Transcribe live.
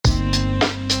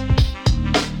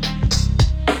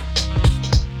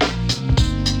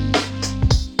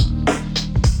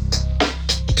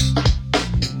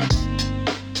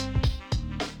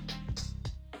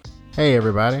Hey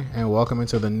everybody, and welcome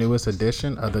into the newest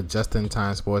edition of the Just in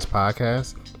Time Sports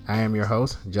Podcast. I am your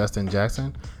host, Justin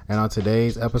Jackson, and on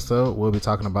today's episode, we'll be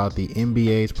talking about the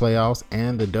NBA's playoffs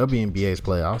and the WNBA's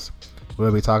playoffs.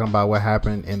 We'll be talking about what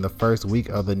happened in the first week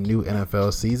of the new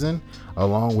NFL season,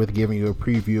 along with giving you a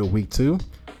preview of week 2.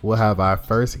 We'll have our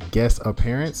first guest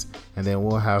appearance, and then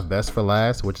we'll have Best for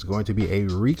Last, which is going to be a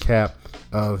recap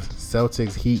of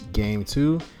Celtics Heat Game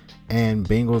 2 and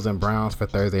Bengals and Browns for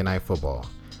Thursday Night Football.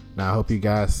 Now, I hope you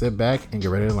guys sit back and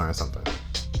get ready to learn something.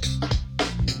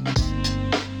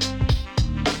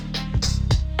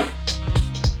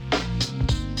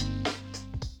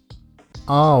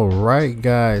 All right,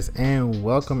 guys, and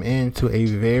welcome into a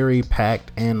very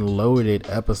packed and loaded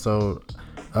episode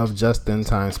of Just in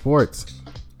Time Sports.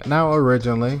 Now,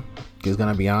 originally, just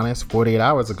gonna be honest, 48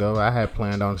 hours ago, I had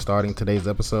planned on starting today's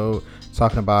episode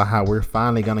talking about how we're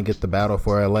finally gonna get the battle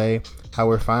for LA, how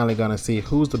we're finally gonna see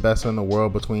who's the best in the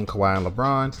world between Kawhi and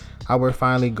LeBron, how we're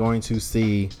finally going to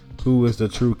see who is the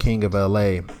true king of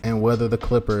LA, and whether the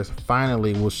Clippers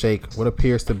finally will shake what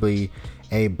appears to be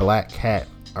a black cat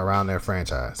around their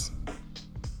franchise.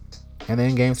 And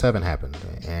then Game 7 happened,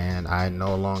 and I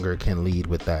no longer can lead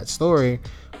with that story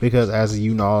because, as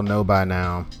you all know by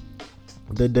now,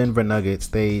 the Denver Nuggets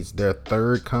staged their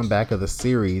third comeback of the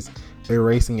series,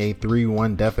 erasing a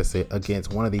 3-1 deficit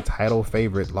against one of the title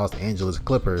favorite Los Angeles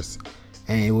Clippers,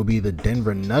 and it will be the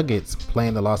Denver Nuggets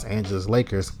playing the Los Angeles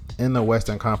Lakers in the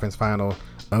Western Conference Final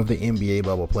of the NBA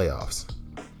bubble playoffs.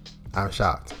 I'm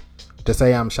shocked. To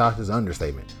say I'm shocked is an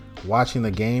understatement. Watching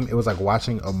the game, it was like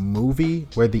watching a movie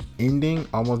where the ending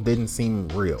almost didn't seem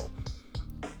real.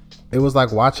 It was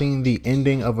like watching the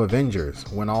ending of Avengers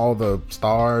when all the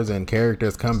stars and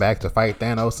characters come back to fight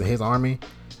Thanos and his army,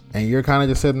 and you're kind of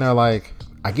just sitting there like,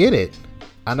 I get it.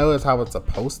 I know that's how it's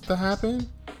supposed to happen,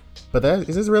 but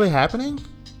is this really happening?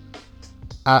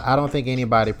 I don't think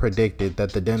anybody predicted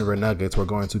that the Denver Nuggets were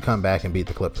going to come back and beat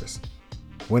the Clippers.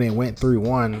 When it went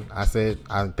 3-1, I said,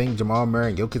 I think Jamal Murray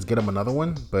and Jokic get them another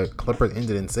one, but Clippers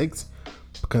ended in 6.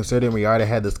 Considering we already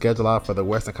had the schedule out for the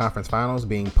Western Conference Finals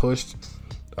being pushed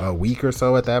a week or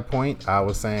so at that point, I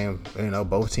was saying,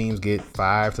 both teams get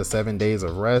 5 to 7 days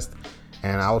of rest,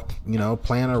 and I was,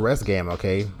 playing a rest game,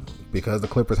 okay, because the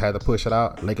Clippers had to push it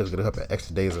out, Lakers get up at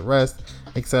extra days of rest,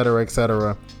 etc.,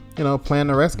 playing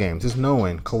the rest game, just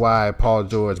knowing Kawhi, Paul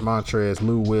George, Montrezl,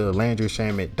 Lou Will, Landry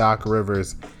Shamet, Doc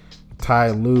Rivers,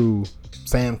 Ty Lue,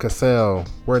 Sam Cassell,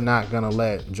 we're not going to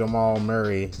let Jamal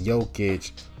Murray,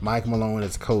 Jokic, Mike Malone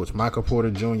as coach, Michael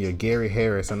Porter Jr., Gary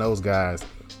Harris, and those guys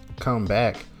come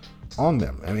back on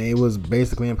them. I mean, it was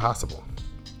basically impossible.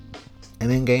 And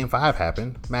then Game 5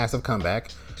 happened, massive comeback,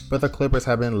 but the Clippers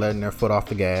have been letting their foot off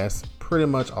the gas pretty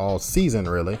much all season,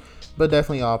 really, but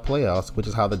definitely all playoffs, which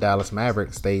is how the Dallas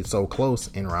Mavericks stayed so close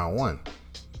in round 1.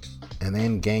 And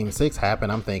then Game 6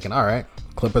 happened. I'm thinking, all right,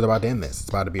 Clippers are about to end this. It's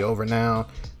about to be over now.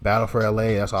 Battle for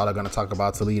LA. That's all they're going to talk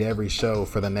about to lead every show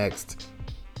for the next,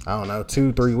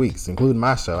 2-3 weeks, including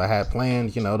my show. I had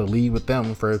planned, to lead with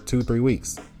them for 2-3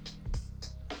 weeks.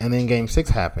 And then Game 6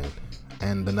 happened,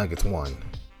 and the Nuggets won.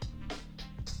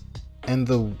 And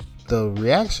the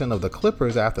reaction of the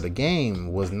Clippers after the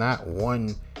game was not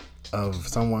one of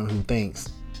someone who thinks,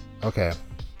 okay,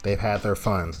 they've had their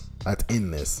fun. Let's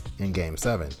end this in Game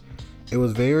 7. It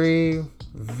was very,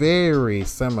 very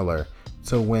similar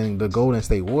to when the Golden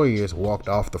State Warriors walked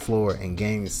off the floor in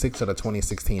Game 6 of the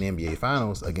 2016 NBA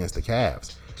Finals against the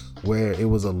Cavs, where it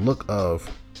was a look of,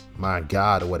 my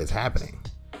God, what is happening?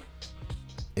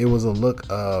 It was a look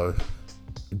of,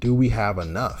 do we have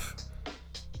enough?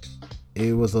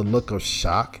 It was a look of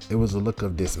shock. It was a look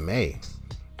of dismay,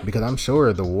 because I'm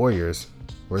sure the Warriors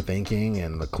were thinking,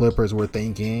 and the Clippers were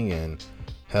thinking, and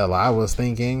hell, I was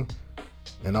thinking,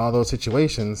 in all those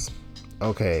situations,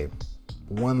 okay,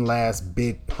 one last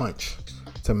big punch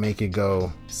to make it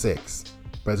go 6,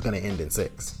 but it's going to end in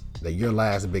 6. That your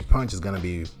last big punch is going to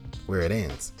be where it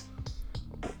ends.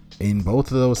 In both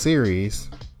of those series,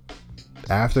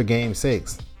 after Game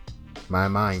 6, my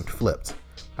mind flipped.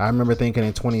 I remember thinking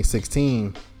in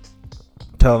 2016,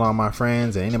 telling all my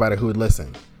friends and anybody who would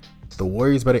listen, the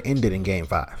Warriors better end it in Game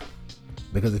 5.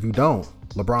 Because if you don't,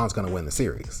 LeBron's going to win the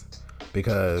series.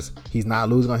 Because he's not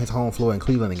losing on his home floor in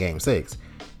Cleveland in Game 6.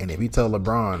 And if you tell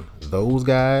LeBron, those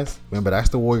guys, remember that's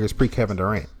the Warriors pre-Kevin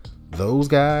Durant, those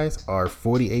guys are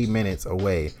 48 minutes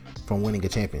away from winning a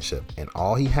championship. And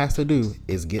all he has to do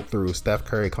is get through Steph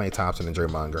Curry, Klay Thompson, and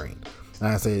Draymond Green. And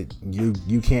I said,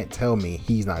 you can't tell me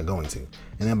he's not going to.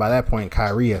 And then by that point,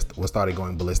 Kyrie was started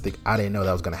going ballistic. I didn't know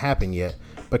that was going to happen yet.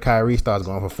 But Kyrie starts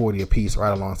going for 40 apiece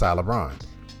right alongside LeBron.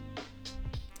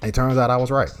 It turns out I was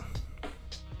right.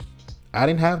 I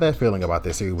didn't have that feeling about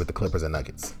this series with the Clippers and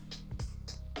Nuggets.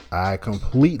 I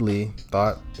completely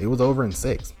thought it was over in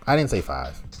 6. I didn't say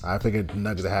 5. I figured the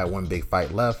Nuggets had one big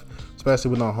fight left,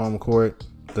 especially with no home court.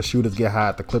 The shooters get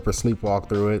hot. The Clippers sleepwalk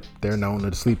through it. They're known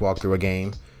to sleepwalk through a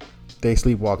game. They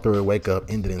sleepwalk through it, wake up,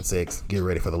 end it in 6, get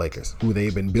ready for the Lakers, who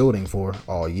they've been building for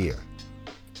all year.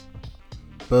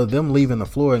 But them leaving the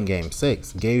floor in game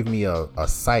 6 gave me a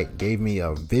sight, gave me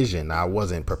a vision I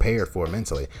wasn't prepared for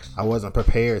mentally. I wasn't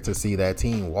prepared to see that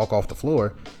team walk off the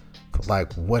floor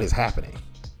like, what is happening?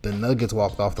 The Nuggets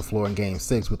walked off the floor in game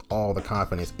 6 with all the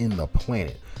confidence in the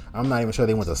planet. I'm not even sure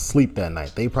they went to sleep that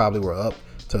night. They probably were up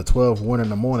to 12-1 in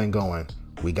the morning going,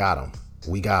 we got them,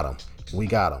 we got them, we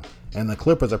got them. And the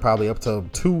Clippers are probably up to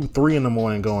 2-3 in the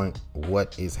morning going,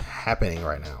 what is happening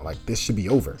right now? Like, this should be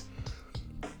over.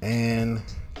 And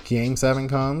game 7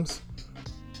 comes,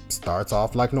 starts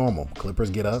off like normal. Clippers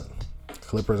get up.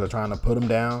 Clippers are trying to put them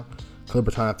down.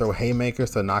 Clippers trying to throw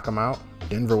haymakers to knock them out.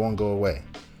 Denver won't go away.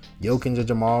 Jokic and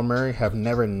Jamal Murray have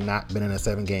never not been in a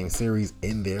 7-game series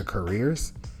in their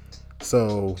careers.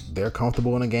 So they're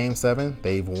comfortable in a game 7.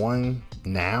 They've won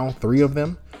now 3 of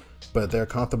them, but they're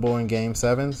comfortable in game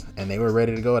 7s, and they were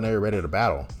ready to go and they were ready to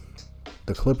battle.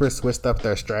 The Clippers switched up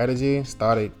their strategy,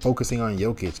 started focusing on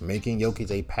Jokic, making Jokic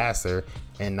a passer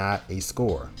and not a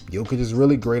scorer. Jokic is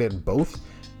really great at both,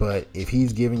 but if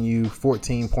he's giving you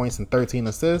 14 points and 13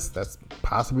 assists, that's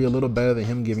possibly a little better than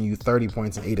him giving you 30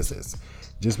 points and 8 assists.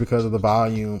 Just because of the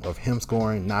volume of him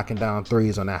scoring, knocking down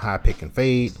threes on that high pick and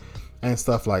fade and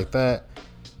stuff like that,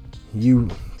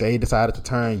 they decided to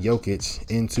turn Jokic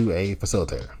into a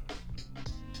facilitator.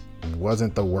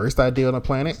 Wasn't the worst idea on the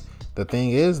planet. The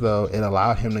thing is, though, it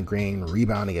allowed him to gain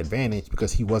rebounding advantage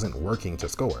because he wasn't working to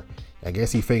score. I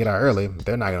guess he figured out early,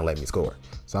 they're not going to let me score.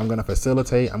 So I'm going to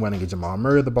facilitate. I'm going to get Jamal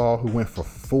Murray the ball, who went for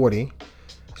 40.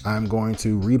 I'm going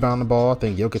to rebound the ball. I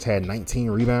think Jokic had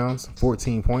 19 rebounds,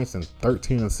 14 points, and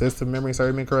 13 assists, if memory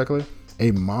serves me correctly.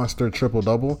 A monster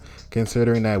triple-double,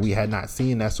 considering that we had not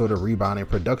seen that sort of rebounding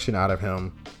production out of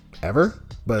him ever,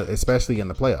 but especially in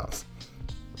the playoffs.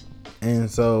 And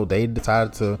so they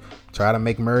decided to try to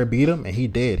make Murray beat him, and he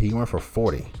did. He went for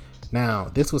 40. Now,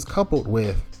 this was coupled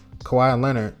with Kawhi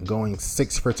Leonard going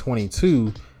 6 for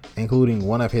 22, including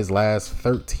one of his last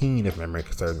 13, if memory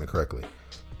serves me correctly.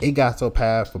 It got so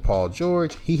bad for Paul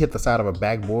George, he hit the side of a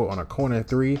backboard on a corner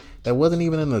 3 that wasn't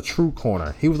even in the true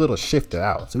corner. He was a little shifted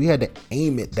out, so he had to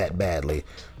aim it that badly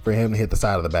for him to hit the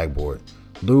side of the backboard.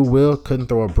 Lou Will couldn't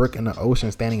throw a brick in the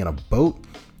ocean standing in a boat,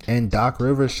 and Doc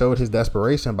Rivers showed his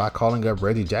desperation by calling up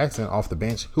Reggie Jackson off the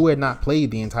bench, who had not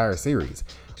played the entire series.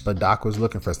 But Doc was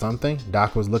looking for something.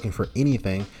 Doc was looking for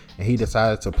anything, and he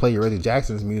decided to play Reggie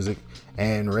Jackson's music,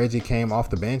 and Reggie came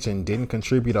off the bench and didn't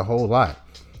contribute a whole lot.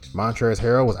 Montrezl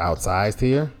Harrell was outsized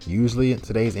here. Usually in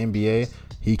today's NBA,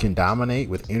 he can dominate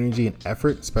with energy and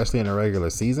effort, especially in a regular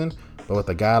season. But with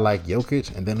a guy like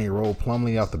Jokic, and then they roll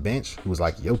Plumlee off the bench, who was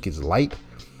like Jokic light,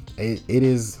 it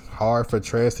is hard for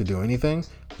Trez to do anything.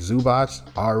 Zubac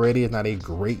already is not a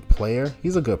great player.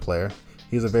 He's a good player.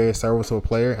 He's a very serviceable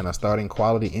player and a starting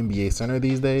quality NBA center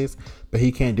these days, but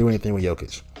he can't do anything with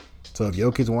Jokic. So if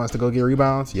Jokic wants to go get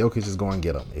rebounds, Jokic is going to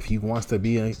get them. If he wants to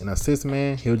be an assist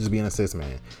man, he'll just be an assist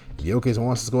man. If Jokic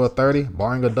wants to score 30,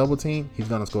 barring a double team, he's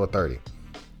going to score 30.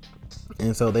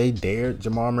 And so they dared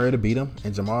Jamal Murray to beat him,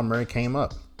 and Jamal Murray came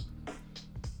up.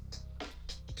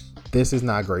 This is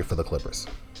not great for the Clippers.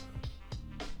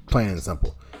 Plain and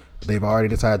simple. They've already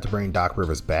decided to bring Doc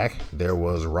Rivers back. There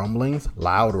was rumblings,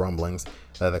 loud rumblings,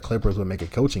 that the Clippers would make a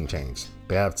coaching change.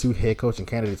 They have 2 head coaching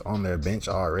candidates on their bench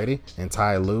already, and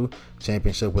Ty Lue,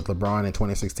 championship with LeBron in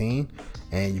 2016,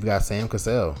 and you've got Sam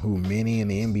Cassell, who many in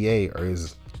the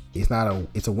NBA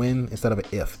it's a win instead of an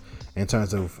if in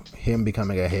terms of him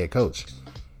becoming a head coach.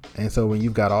 And so when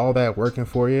you've got all that working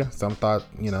for you, some thought,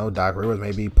 Doc Rivers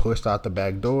may be pushed out the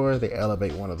back door. They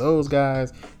elevate one of those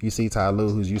guys. You see Ty Lue,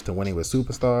 who's used to winning with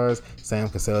superstars. Sam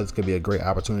Cassell, this could be a great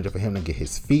opportunity for him to get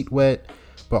his feet wet.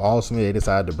 But ultimately, they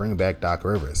decided to bring back Doc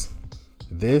Rivers.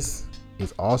 This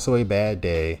is also a bad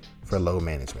day for low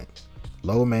management.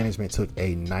 Low management took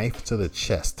a knife to the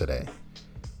chest today,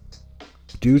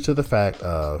 due to the fact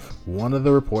of one of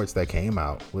the reports that came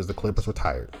out was the Clippers were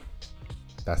tired.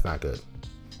 That's not good.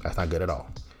 That's not good at all.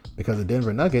 Because the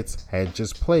Denver Nuggets had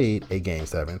just played a Game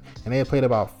 7, and they had played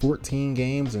about 14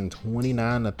 games in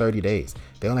 29 to 30 days.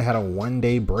 They only had a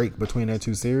 1-day break between their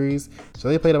 2 series, so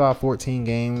they played about 14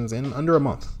 games in under a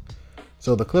month.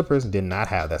 So the Clippers did not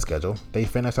have that schedule. They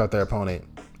finished out their opponent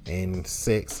in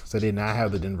 6, so they did not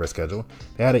have the Denver schedule.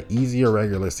 They had an easier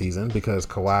regular season because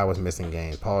Kawhi was missing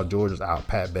games. Paul George was out.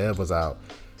 Pat Bev was out.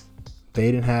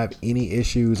 They didn't have any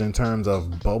issues in terms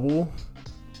of bubble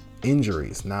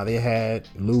injuries. Now they had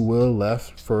Lou Will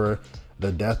left for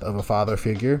the death of a father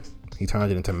figure. He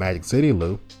turned it into Magic City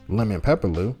Lou, Lemon Pepper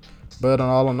Lou, but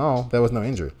all in all, there was no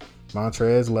injury.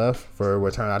 Montrez left for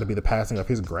what turned out to be the passing of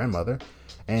his grandmother,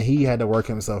 and he had to work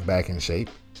himself back in shape.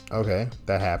 Okay,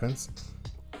 that happens.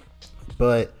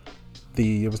 But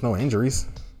there was no injuries.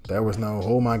 There was no,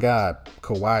 oh my God,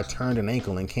 Kawhi turned an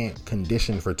ankle and can't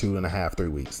condition for 2.5, 3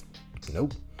 weeks.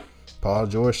 Nope. Paul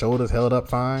George shoulders held up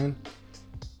fine.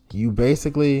 You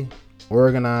basically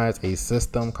organize a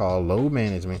system called load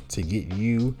management to get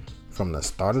you from the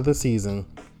start of the season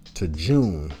to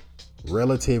June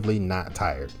relatively not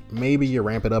tired. Maybe you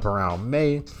ramp it up around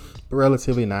May, but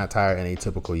relatively not tired in a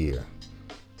typical year.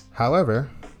 However,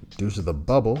 due to the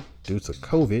bubble, due to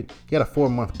COVID, you had a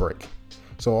 4-month break.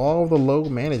 So all the load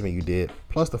management you did,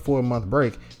 plus the 4-month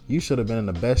break, you should have been in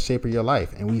the best shape of your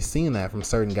life. And we've seen that from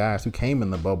certain guys who came in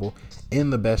the bubble in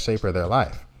the best shape of their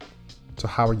life. So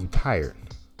how are you tired?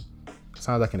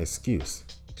 Sounds like an excuse.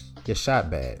 You shot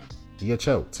bad. You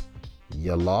choked.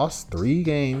 You lost 3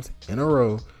 games in a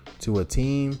row to a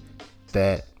team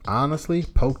that honestly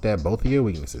poked at both of your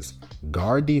weaknesses.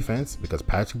 Guard defense, because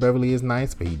Patrick Beverley is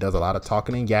nice, but he does a lot of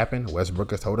talking and yapping. Westbrook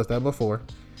has told us that before.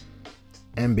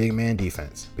 And big man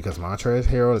defense, because Montrezl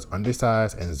Harrell is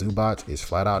undersized and Zubac is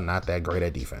flat out not that great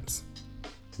at defense.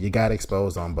 You got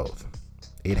exposed on both.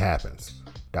 It happens.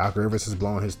 Doc Rivers has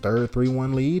blown his third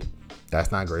 3-1 lead.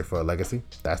 That's not great for a legacy.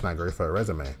 That's not great for a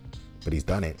resume. But he's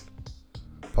done it.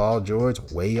 Paul George,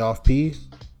 way off P,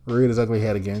 reared his ugly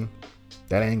head again.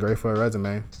 That ain't great for a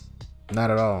resume.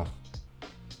 Not at all.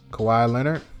 Kawhi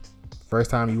Leonard, first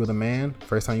time you were the man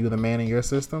in your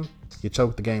system, you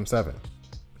choked the game 7.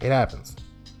 It happens.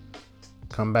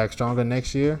 Come back stronger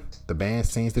next year. The band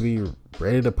seems to be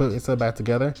ready to put itself back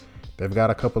together. They've got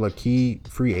a couple of key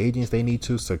free agents they need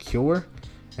to secure.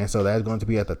 And so that's going to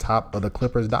be at the top of the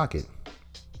Clippers docket.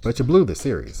 But you blew the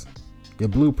series. You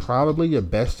blew probably your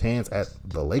best chance at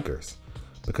the Lakers.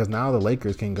 Because now the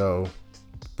Lakers can go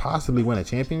possibly win a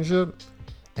championship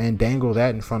and dangle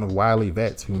that in front of wily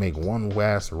vets who make one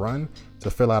last run to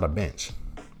fill out a bench.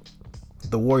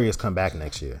 The Warriors come back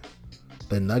next year.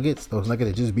 The Nuggets, those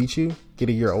Nuggets that just beat you, get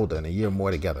a year older and a year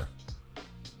more together.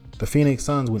 The Phoenix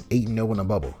Suns went 8-0 in the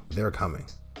bubble. They're coming.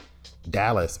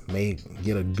 Dallas may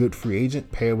get a good free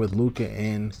agent paired with Luka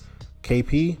and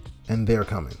KP, and they're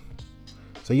coming.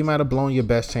 So you might have blown your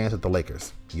best chance at the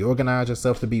Lakers. You organized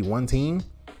yourself to be one team,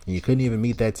 and you couldn't even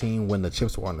meet that team when the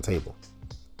chips were on the table.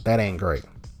 That ain't great.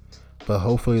 But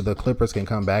hopefully the Clippers can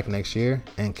come back next year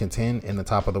and contend in the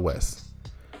top of the West.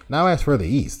 Now as for the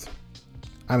East,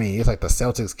 I mean, it's like the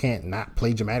Celtics can't not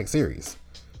play dramatic series.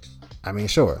 I mean,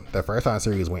 sure, the first round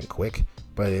series went quick,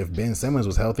 but if Ben Simmons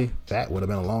was healthy, that would have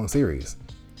been a long series.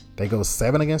 They go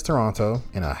 7 against Toronto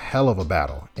in a hell of a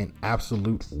battle, an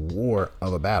absolute war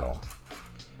of a battle.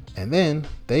 And then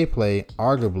they play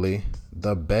arguably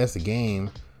the best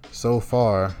game so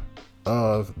far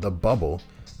of the bubble,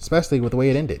 especially with the way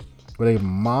it ended, with a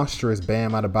monstrous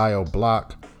Bam Adebayo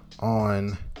block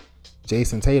on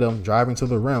Jason Tatum driving to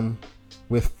the rim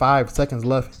with 5 seconds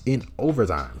left in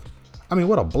overtime. I mean,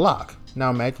 what a block.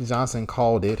 Now, Magic Johnson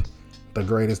called it the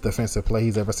greatest defensive play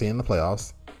he's ever seen in the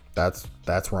playoffs.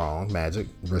 That's wrong, Magic,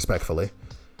 respectfully.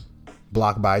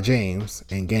 Blocked by James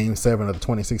in Game 7 of the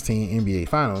 2016 NBA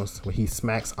Finals, where he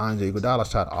smacks Andre Iguodala's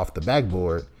shot off the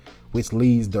backboard, which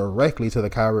leads directly to the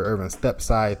Kyrie Irving step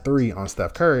side 3 on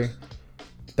Steph Curry.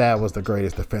 That was the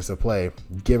greatest defensive play,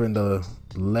 given the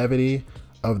levity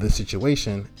of the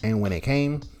situation, and when it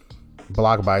came,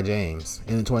 blocked by James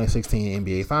in the 2016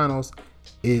 NBA Finals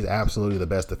is absolutely the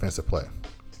best defensive play.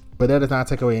 But that does not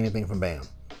take away anything from Bam.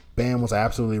 Bam was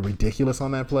absolutely ridiculous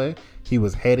on that play. He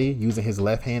was heady, using his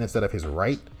left hand instead of his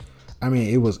right. I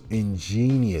mean, it was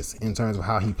ingenious in terms of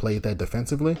how he played that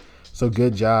defensively. So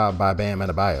good job by Bam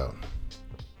Adebayo.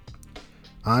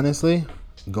 Honestly,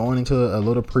 going into a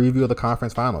little preview of the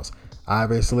conference finals.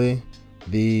 Obviously,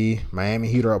 the Miami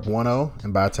Heat are up 1-0,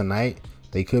 and by tonight,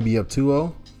 they could be up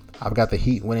 2-0. I've got the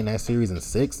Heat winning that series in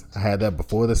 6. I had that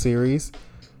before the series.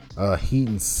 Heat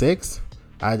in 6.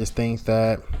 I just think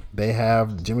that they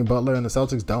have Jimmy Butler and the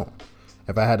Celtics don't.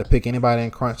 If I had to pick anybody in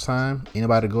crunch time,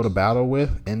 anybody to go to battle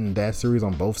with in that series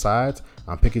on both sides,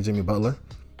 I'm picking Jimmy Butler.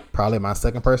 Probably my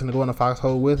second person to go in the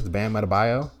foxhole with is Bam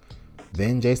Adebayo.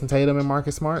 Then Jason Tatum and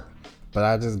Marcus Smart. But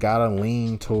I just got to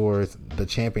lean towards the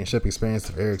championship experience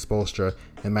of Erik Spoelstra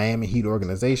and Miami Heat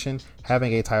organization,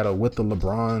 having a title with the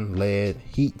LeBron-led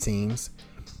Heat teams.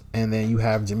 And then you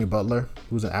have Jimmy Butler,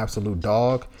 who's an absolute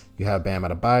dog. You have Bam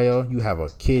Adebayo. You have a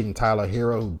kid in Tyler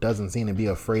Hero who doesn't seem to be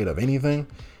afraid of anything.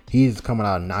 He's coming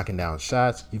out and knocking down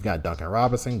shots. You've got Duncan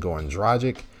Robinson, Goran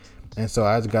Dragic. And so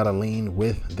I just got to lean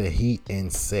with the Heat in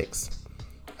 6.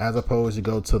 As opposed to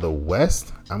go to the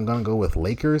West, I'm going to go with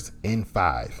Lakers in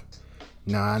 5.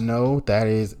 Now, I know that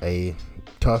is a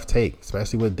tough take,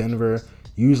 especially with Denver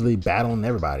usually battling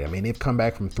everybody. I mean, they've come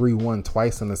back from 3-1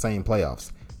 twice in the same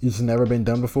playoffs. It's never been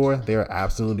done before. They're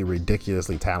absolutely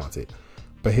ridiculously talented.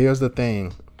 But here's the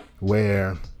thing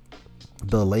where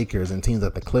the Lakers and teams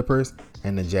like the Clippers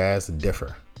and the Jazz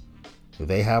differ.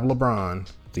 They have LeBron,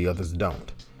 the others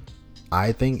don't.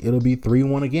 I think it'll be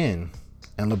 3-1 again.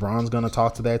 And LeBron's going to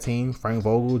talk to that team. Frank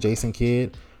Vogel, Jason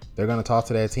Kidd, they're going to talk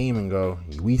to that team and go,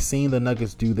 we've seen the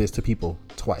Nuggets do this to people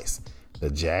twice. The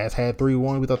Jazz had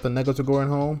 3-1. We thought the Nuggets were going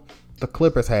home. The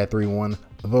Clippers had 3-1.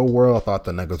 The world thought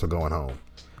the Nuggets were going home.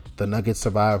 The Nuggets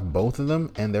survived both of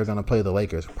them, and they're going to play the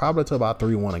Lakers probably to about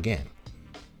 3-1 again.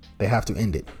 They have to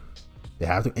end it. They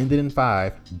have to end it in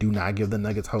 5. Do not give the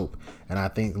Nuggets hope. And I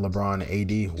think LeBron and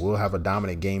AD will have a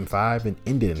dominant game 5 and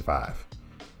end it in 5.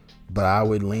 But I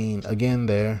would lean again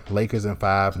there. Lakers in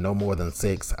 5, no more than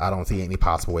 6. I don't see any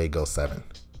possible way it goes 7.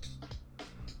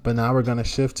 But now we're going to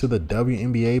shift to the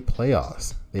WNBA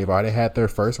playoffs. They've already had their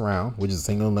first round, which is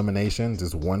single elimination,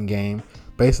 just one game,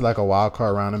 basically like a wild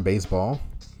card round in baseball.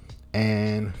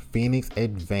 And Phoenix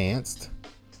advanced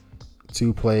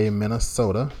to play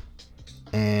Minnesota,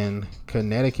 and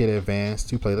Connecticut advanced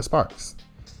to play the Sparks.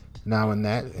 Now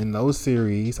in those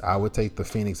series, I would take the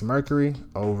Phoenix Mercury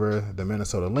over the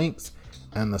Minnesota Lynx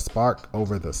and the Spark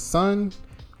over the Sun,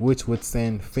 which would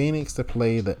send Phoenix to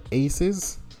play the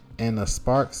Aces and the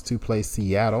Sparks to play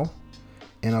Seattle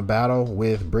in a battle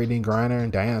with Brittany Griner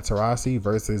and Diana Taurasi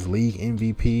versus league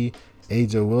MVP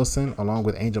A'ja Wilson along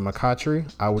with Angel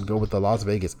McCoughtry. I would go with the Las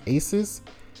Vegas Aces.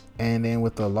 And then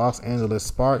with the Los Angeles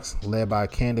Sparks, led by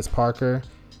Candace Parker,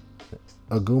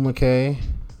 Agumake,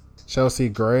 Chelsea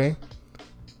Gray,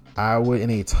 I would, in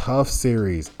a tough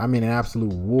series, an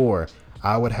absolute war,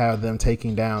 I would have them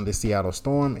taking down the Seattle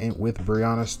Storm with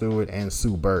Breanna Stewart and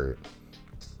Sue Bird,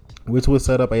 which would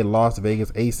set up a Las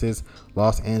Vegas Aces,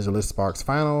 Los Angeles Sparks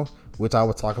final, which I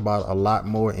will talk about a lot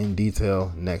more in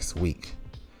detail next week.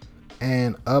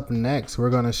 And up next, we're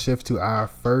going to shift to our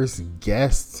first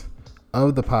guest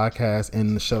of the podcast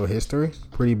in the show history.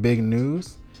 Pretty big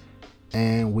news.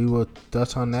 And we will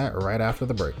touch on that right after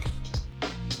the break.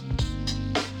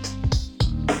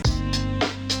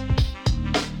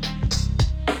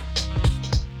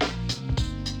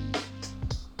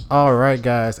 All right,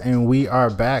 guys, and we are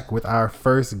back with our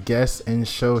first guest in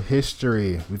show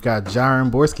history. We've got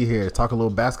Jaron Borski here to talk a little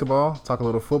basketball, talk a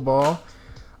little football.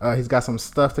 He's got some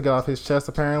stuff to get off his chest,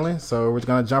 apparently, so we're just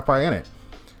going to jump right in it.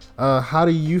 How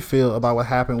do you feel about what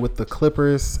happened with the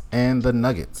Clippers and the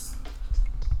Nuggets?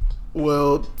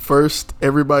 Well, first,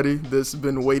 everybody that's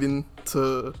been waiting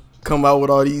to come out with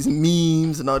all these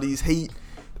memes and all these hate,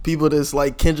 people that's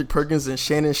like Kendrick Perkins and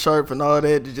Shannon Sharp and all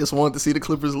that just wanted to see the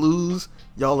Clippers lose,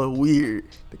 y'all are weird.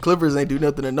 The Clippers ain't do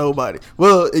nothing to nobody.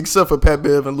 Well, except for Pat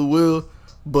Bev and Lou Will.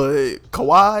 But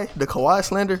Kawhi, the Kawhi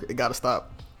slander, it got to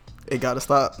stop. It got to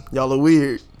stop. Y'all are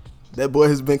weird. That boy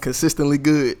has been consistently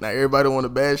good. Now everybody want to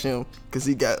bash him because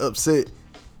he got upset.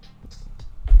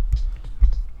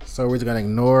 So we're just going to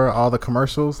ignore all the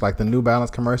commercials, like the New Balance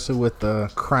commercial with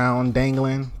the crown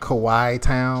dangling, Kawhi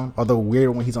Town, or the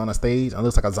weird when he's on a stage and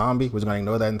looks like a zombie. We're just going to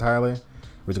ignore that entirely.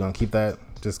 We're just going to keep that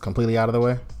just completely out of the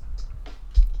way.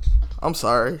 I'm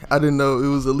sorry. I didn't know it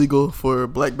was illegal for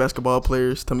black basketball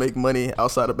players to make money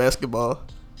outside of basketball.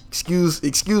 Excuse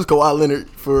Kawhi Leonard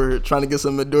for trying to get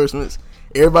some endorsements.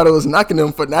 Everybody was knocking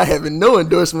him for not having no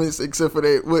endorsements except for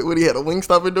that. What he had, a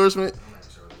Wingstop endorsement?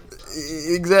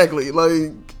 Exactly.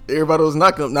 Like, everybody was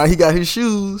knocking him. Now he got his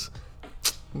shoes.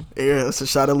 Yeah, it's a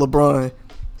shot at LeBron.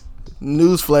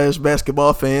 Newsflash,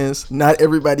 basketball fans, not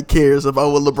everybody cares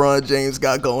about what LeBron James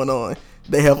got going on.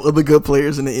 They have other good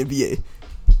players in the NBA.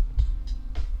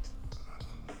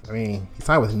 He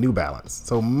signed with New Balance,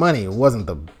 so money wasn't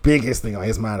the biggest thing on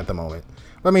his mind at the moment.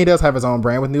 But he does have his own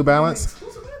brand with New Balance.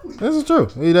 This is true.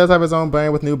 He does have his own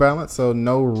brand with New Balance, so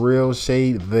no real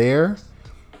shade there.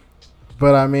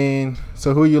 But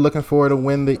so who are you looking for to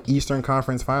win the Eastern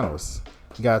Conference Finals?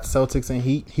 You got Celtics and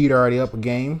Heat. Heat are already up a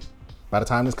game. By the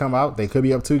time this come out, they could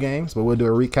be up 2 games, but we'll do a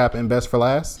recap and best for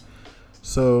last.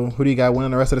 So who do you got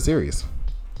winning the rest of the series?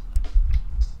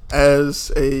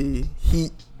 As a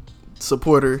Heat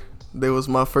supporter, they was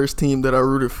my first team that I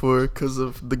rooted for because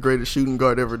of the greatest shooting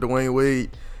guard ever, Dwayne Wade.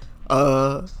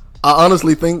 I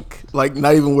honestly think, like,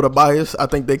 not even with a bias, I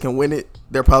think they can win it.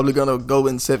 They're probably going to go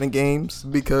in 7 games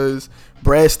because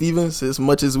Brad Stevens, as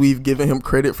much as we've given him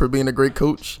credit for being a great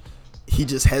coach, he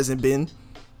just hasn't been.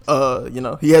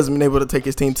 He hasn't been able to take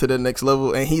his team to the next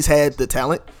level, and he's had the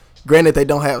talent. Granted, they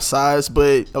don't have size,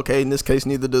 but okay, in this case,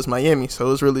 neither does Miami.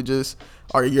 So it's really just,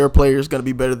 are your players going to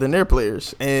be better than their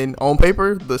players? And on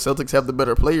paper, the Celtics have the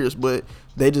better players, but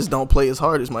they just don't play as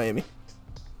hard as Miami.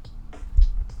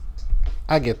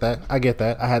 I get that.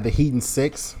 I had the Heat in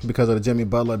 6 because of the Jimmy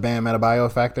Butler Bam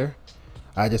Adebayo factor.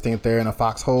 I just think they're in a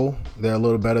foxhole. They're a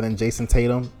little better than Jason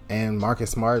Tatum and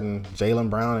Marcus Smart and Jaylen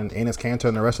Brown and Enes Kanter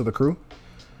and the rest of the crew.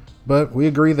 But we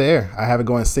agree there. I have it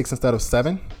going 6 instead of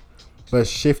 7. But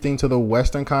shifting to the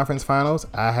Western Conference Finals,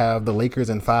 I have the Lakers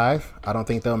in 5. I don't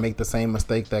think they'll make the same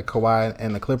mistake that Kawhi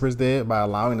and the Clippers did by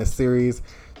allowing the series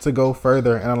to go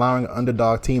further and allowing an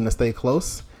underdog team to stay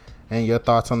close. And your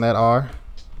thoughts on that are?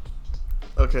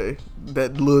 Okay,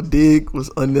 that little dig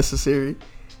was unnecessary.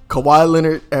 Kawhi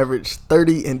Leonard averaged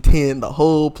 30 and 10 the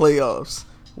whole playoffs.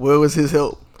 Where was his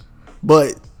help?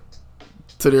 But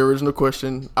to the original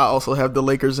question, I also have the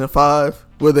Lakers in 5,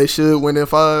 where they should win in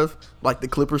 5. Like the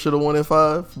Clippers should have won in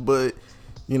 5, but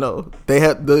you know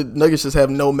the Nuggets just have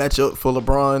no matchup for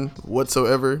LeBron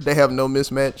whatsoever. They have no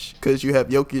mismatch because you have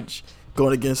Jokic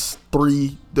going against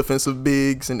 3 defensive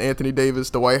bigs and Anthony Davis,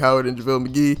 Dwight Howard, and JaVale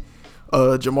McGee.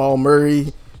 Jamal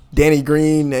Murray, Danny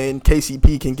Green, and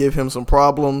KCP can give him some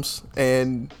problems,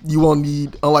 and you won't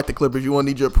need, unlike the Clippers, you won't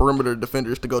need your perimeter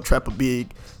defenders to go trap a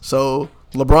big. So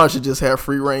LeBron should just have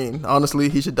free reign. Honestly,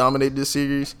 he should dominate this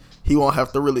series. He won't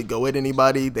have to really go at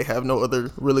anybody. They have no other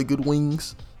really good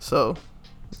wings. So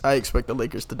I expect the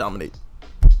Lakers to dominate.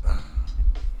 Yeah,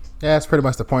 that's pretty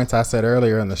much the points I said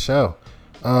earlier in the show.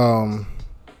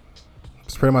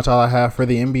 It's pretty much all I have for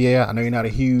the NBA. I know you're not a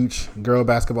huge girl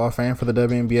basketball fan for the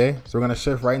WNBA, so we're going to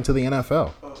shift right into the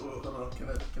NFL. Hold on.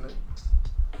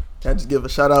 Can I just give a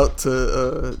shout out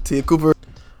to Tia Cooper?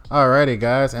 Alrighty,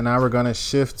 guys, and now we're going to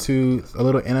shift to a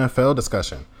little NFL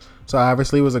discussion. So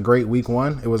obviously it was a great week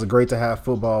 1. It was great to have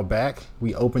football back.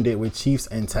 We opened it with Chiefs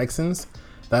and Texans.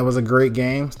 That was a great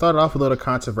game. Started off with a little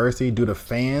controversy due to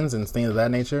fans and things of that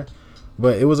nature.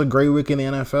 But it was a great week in the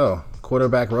NFL.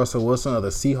 Quarterback Russell Wilson of the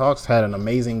Seahawks had an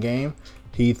amazing game.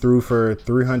 He threw for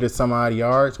 300 some odd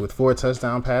yards with 4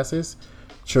 touchdown passes.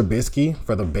 Trubisky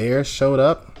for the Bears showed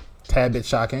up. Tad bit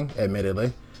shocking,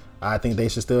 admittedly. I think they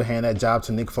should still hand that job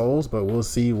to Nick Foles, but we'll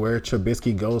see where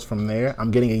Trubisky goes from there. I'm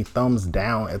getting a thumbs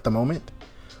down at the moment.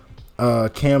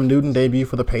 Cam Newton debut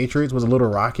for the Patriots was a little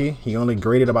rocky. He only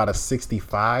graded about a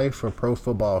 65 for Pro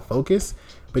Football Focus,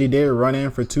 but he did run in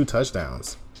for 2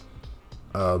 touchdowns.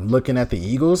 Looking at the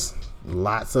Eagles,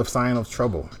 lots of sign of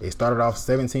trouble. They started off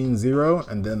 17-0,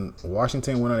 and then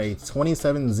Washington went on a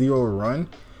 27-0 run,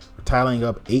 tallying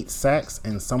up 8 sacks,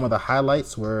 and some of the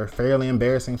highlights were fairly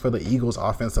embarrassing for the Eagles'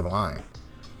 offensive line.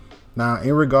 Now,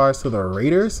 in regards to the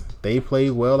Raiders, they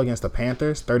played well against the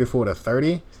Panthers,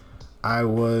 34-30. I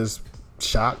was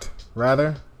shocked,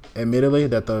 admittedly,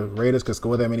 that the Raiders could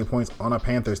score that many points on a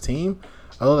Panthers team,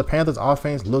 although the Panthers'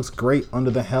 offense looks great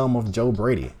under the helm of Joe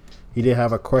Brady. He did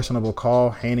have a questionable call,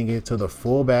 handing it to the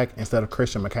fullback instead of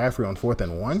Christian McCaffrey on 4th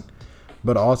and 1,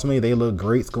 but ultimately they looked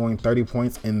great, scoring 30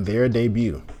 points in their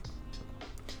debut.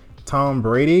 Tom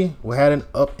Brady had an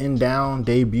up and down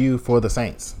debut for the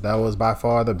Saints. That was by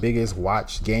far the biggest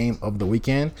watched game of the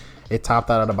weekend. It topped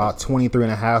out at about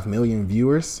 23.5 million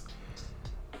viewers.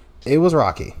 It was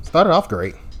rocky. Started off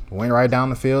great. Went right down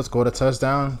the field, scored a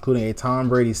touchdown, including a Tom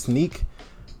Brady sneak.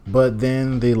 But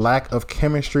then the lack of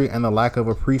chemistry and the lack of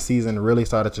a preseason really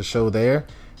started to show there.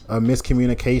 A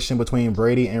miscommunication between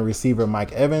Brady and receiver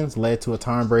Mike Evans led to a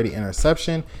Tom Brady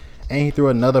interception. And he threw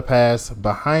another pass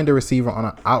behind the receiver on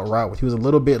an out route, which he was a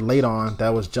little bit late on,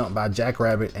 that was jumped by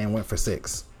Jackrabbit and went for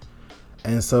 6.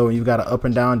 And so you've got an up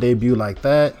and down debut like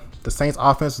that. The Saints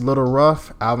offense was a little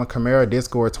rough. Alvin Kamara did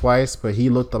score twice, but he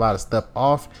looked about a step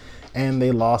off. And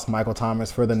they lost Michael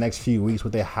Thomas for the next few weeks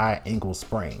with a high ankle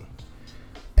sprain.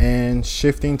 And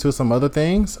shifting to some other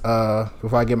things,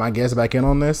 before I get my guests back in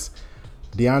on this,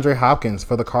 DeAndre Hopkins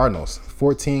for the Cardinals,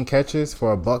 14 catches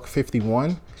for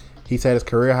 $151. He's had his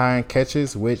career high in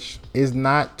catches, which is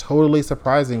not totally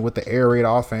surprising with the air raid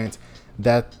offense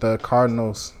that the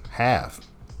Cardinals have.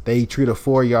 They treat a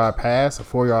 4-yard pass, a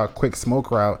 4-yard quick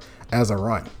smoke route as a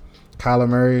run. Kyler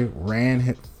Murray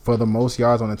ran for the most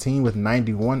yards on the team with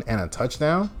 91 and a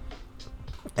touchdown.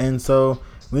 And so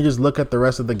we just look at the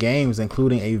rest of the games,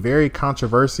 including a very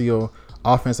controversial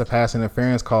offensive pass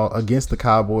interference call against the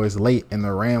Cowboys late in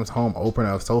the Rams home opener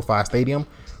of SoFi Stadium,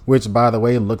 which, by the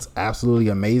way, looks absolutely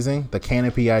amazing. The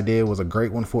canopy idea was a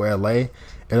great one for LA.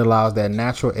 It allows that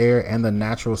natural air and the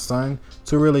natural sun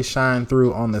to really shine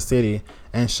through on the city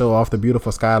and show off the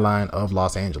beautiful skyline of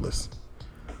Los Angeles.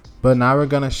 But now we're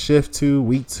going to shift to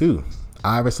week 2.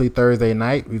 Obviously, Thursday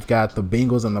night, we've got the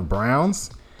Bengals and the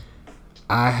Browns.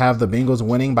 I have the Bengals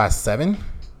winning by 7.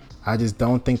 I just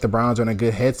don't think the Browns are in a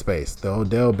good headspace. The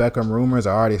Odell Beckham rumors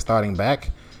are already starting back.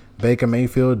 Baker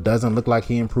Mayfield doesn't look like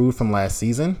he improved from last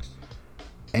season.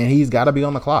 And he's got to be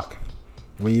on the clock.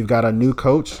 When you've got a new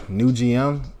coach, new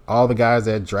GM, all the guys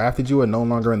that drafted you are no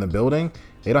longer in the building.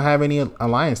 They don't have any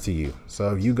alliance to you.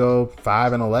 So if you go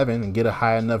 5-11 and get a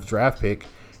high enough draft pick,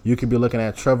 you could be looking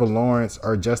at Trevor Lawrence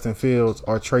or Justin Fields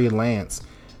or Trey Lance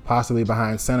possibly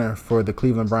behind center for the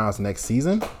Cleveland Browns next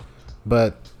season.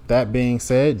 But that being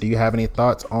said, do you have any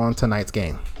thoughts on tonight's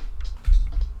game?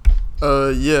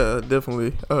 Yeah,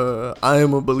 definitely. I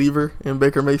am a believer in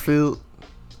Baker Mayfield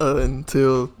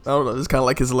until, I don't know, it's kind of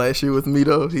like his last year with me,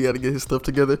 though. He had to get his stuff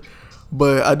together.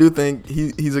 But I do think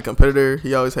he's a competitor.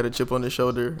 He always had a chip on his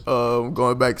shoulder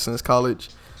going back since college.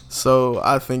 So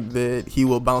I think that he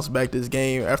will bounce back this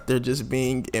game after just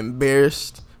being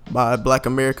embarrassed by Black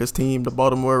America's team, the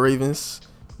Baltimore Ravens,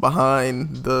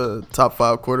 behind the top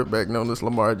 5 quarterback known as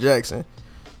Lamar Jackson.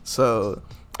 So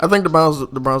I think the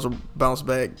Browns will bounce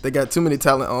back. They got too much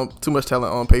talent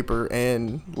on paper,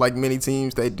 and like many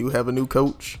teams, they do have a new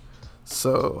coach.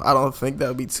 So I don't think that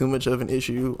would be too much of an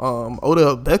issue.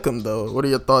 Odell Beckham, though, what are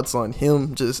your thoughts on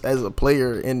him just as a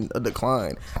player in a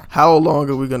decline? How long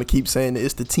are we going to keep saying that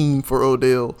it's the team for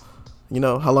Odell?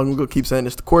 How long are we going to keep saying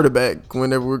it's the quarterback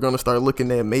whenever we're going to start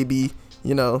looking at maybe,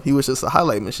 he was just a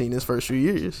highlight machine his first few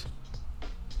years?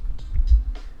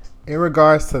 In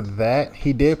regards to that,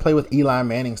 he did play with Eli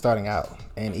Manning starting out.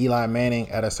 And Eli Manning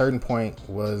at a certain point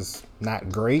was not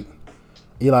great.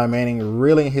 Eli Manning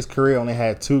really in his career only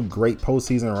had 2 great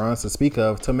postseason runs to speak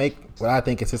of to make what I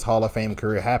think is his Hall of Fame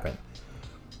career happen.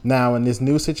 Now, in this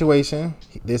new situation,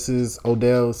 this is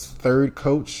Odell's 3rd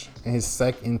coach in his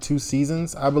in 2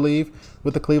 seasons, I believe,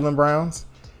 with the Cleveland Browns.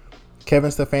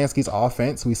 Kevin Stefanski's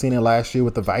offense, we've seen it last year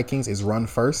with the Vikings, is run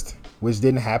first, which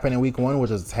didn't happen in week 1, which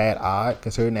was a tad odd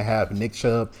considering they have Nick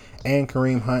Chubb and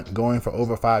Kareem Hunt going for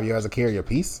over 5 yards a carry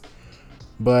apiece.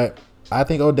 But I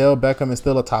think Odell Beckham is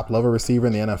still a top-level receiver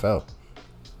in the NFL.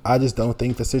 I just don't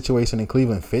think the situation in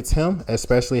Cleveland fits him,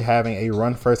 especially having a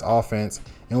run-first offense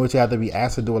in which you have to be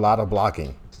asked to do a lot of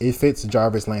blocking. It fits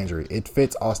Jarvis Landry. It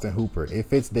fits Austin Hooper. It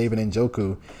fits David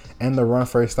Njoku. And the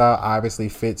run-first style obviously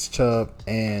fits Chubb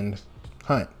and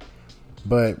Hunt.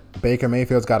 But Baker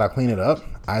Mayfield's got to clean it up.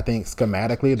 I think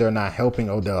schematically they're not helping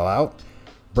Odell out.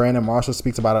 Brandon Marshall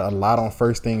speaks about it a lot on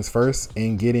First Things First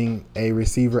in getting a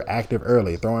receiver active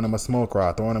early, throwing him a smoke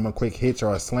route, throwing him a quick hitch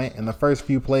or a slant in the first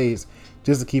few plays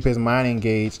just to keep his mind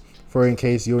engaged for in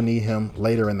case you'll need him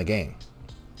later in the game.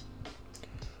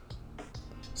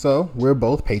 So we're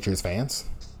both Patriots fans.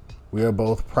 We are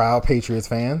both proud Patriots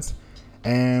fans.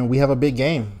 And we have a big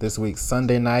game this week,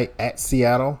 Sunday night at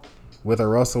Seattle with a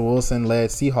Russell Wilson-led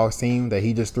Seahawks team that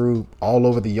he just threw all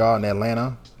over the yard in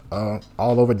Atlanta.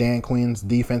 All over Dan Quinn's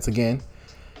defense again.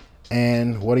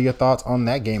 And what are your thoughts on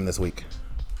that game this week?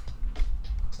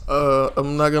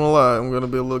 I'm not going to lie. I'm going to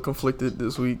be a little conflicted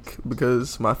this week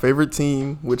because my favorite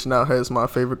team, which now has my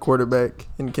favorite quarterback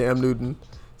in Cam Newton,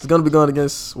 is going to be going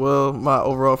against, my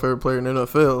overall favorite player in the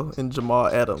NFL in Jamal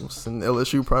Adams, an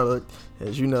LSU product,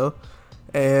 as you know.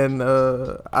 And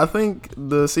I think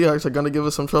the Seahawks are going to give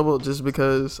us some trouble just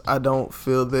because I don't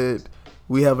feel that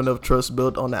we have enough trust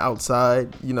built on the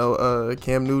outside.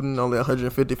 Cam Newton, only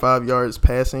 155 yards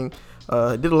passing.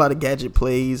 Did a lot of gadget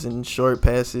plays and short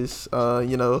passes,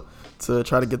 to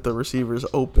try to get the receivers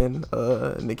open.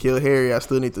 N'Keal Harry, I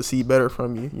still need to see better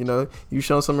from you. You've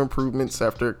shown some improvements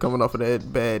after coming off of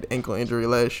that bad ankle injury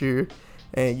last year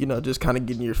and, just kind of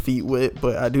getting your feet wet.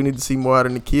 But I do need to see more out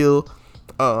of N'Keal.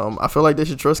 I feel like they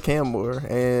should trust Cam more.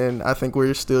 And I think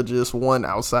we're still just one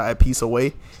outside piece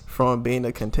away from being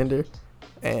a contender.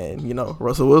 And,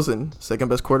 Russell Wilson, second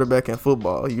best quarterback in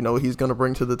football. What he's going to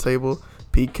bring to the table.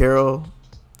 Pete Carroll,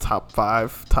 top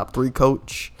 5, top 3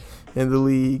 coach in the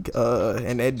league.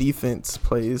 And that defense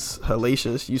plays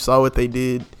hellacious. You saw what they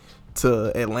did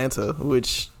to Atlanta,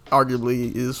 which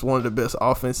arguably is one of the best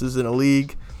offenses in the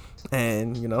league.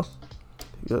 And,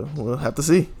 we'll have to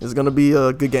see. It's going to be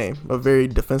a good game, a very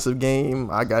defensive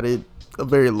game. I got it, a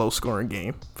very low-scoring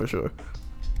game for sure.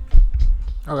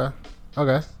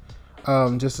 Okay.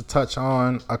 Just to touch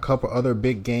on a couple other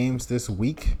big games this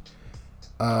week.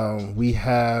 We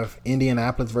have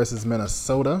Indianapolis versus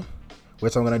Minnesota,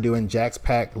 which I'm going to do in Jack's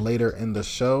Pack later in the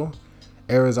show.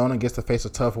 Arizona gets to face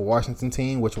a tough Washington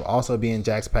team, which will also be in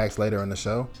Jack's Packs later in the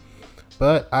show.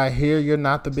 But I hear you're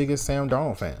not the biggest Sam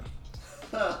Darnold fan.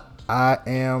 I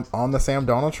am on the Sam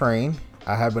Darnold train.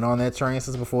 I have been on that train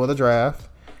since before the draft.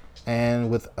 And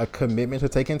with a commitment to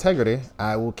take integrity,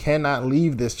 I cannot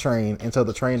leave this train until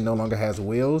the train no longer has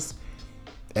wheels.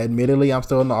 Admittedly, I'm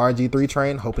still in the RG3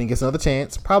 train, hoping he gets another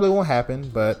chance. Probably won't happen,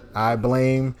 but I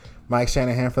blame Mike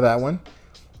Shanahan for that one.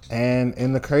 And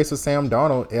in the case of Sam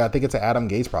Darnold, I think it's an Adam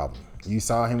Gase problem. You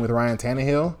saw him with Ryan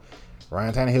Tannehill.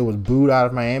 Ryan Tannehill was booed out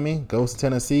of Miami, goes to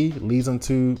Tennessee, leads them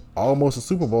to almost a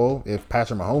Super Bowl if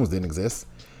Patrick Mahomes didn't exist.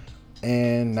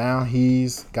 And now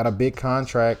he's got a big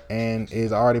contract and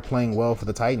is already playing well for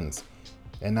the Titans.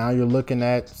 And now you're looking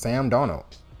at Sam Darnold.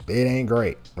 It ain't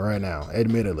great right now,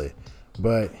 admittedly.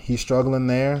 But he's struggling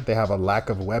there. They have a lack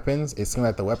of weapons. It seems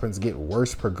like the weapons get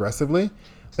worse progressively.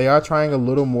 They are trying a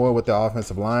little more with the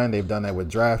offensive line. They've done that with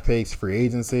draft picks, free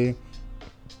agency.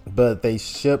 But they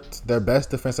shipped their best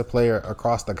defensive player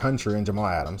across the country in Jamal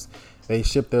Adams. They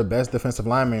shipped their best defensive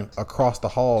lineman across the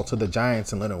hall to the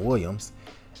Giants and Leonard Williams.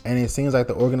 And it seems like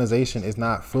the organization is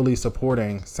not fully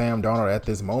supporting Sam Darnold at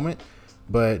this moment.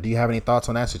 But do you have any thoughts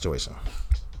on that situation?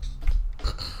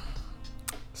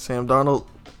 Sam Darnold,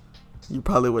 you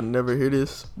probably would never hear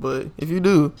this, but if you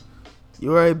do,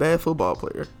 you are a bad football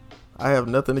player. I have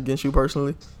nothing against you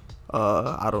personally.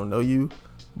 I don't know you,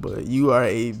 but you are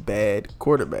a bad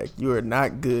quarterback. You are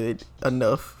not good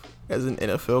enough as an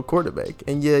NFL quarterback.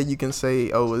 And yeah, you can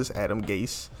say, oh, it's Adam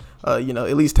Gase. At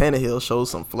least Tannehill shows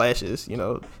some flashes.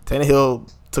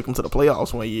 Tannehill took him to the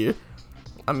playoffs one year.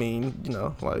 I mean,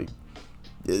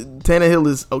 Tannehill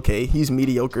is okay. He's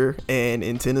mediocre, and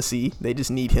in Tennessee, they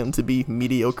just need him to be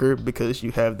mediocre because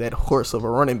you have that horse of a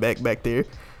running back there.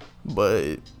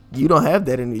 But you don't have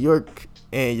that in New York,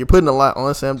 and you're putting a lot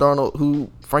on Sam Darnold, who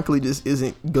frankly just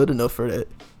isn't good enough for that,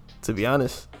 to be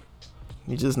honest.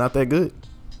 He's just not that good.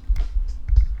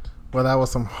 Well, that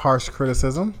was some harsh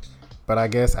criticism, but I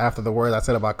guess after the words I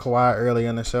said about Kawhi earlier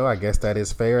in the show, I guess that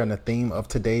is fair, and the theme of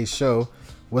today's show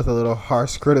with a little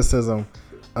harsh criticism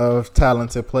of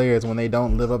talented players when they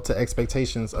don't live up to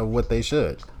expectations of what they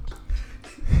should.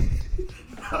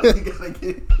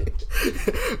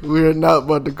 We're not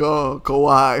about to call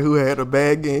Kawhi, who had a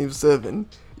bad game 7,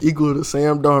 equal to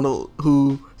Sam Darnold,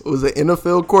 who was an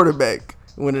NFL quarterback,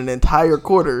 went an entire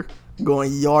quarter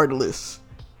going yardless.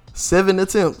 7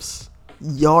 attempts,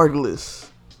 yardless.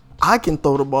 I can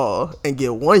throw the ball and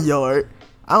get 1 yard.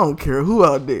 I don't care who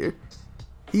out there.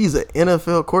 He's an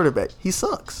NFL quarterback. He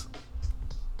sucks.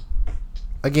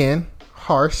 Again,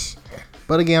 harsh.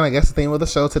 But again, I guess the theme of the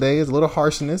show today is a little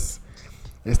harshness.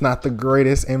 It's not the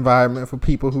greatest environment for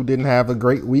people who didn't have a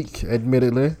great week,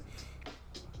 admittedly.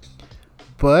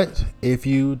 But if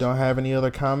you don't have any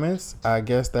other comments, I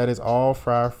guess that is all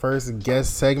for our first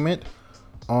guest segment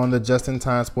on the Just in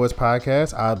Time Sports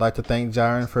Podcast. I'd like to thank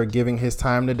Jaron for giving his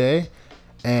time today.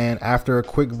 And after a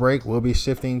quick break, we'll be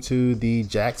shifting to the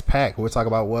Jax Pack. We'll talk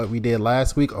about what we did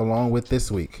last week along with this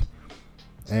week.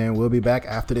 And we'll be back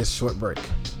after this short break.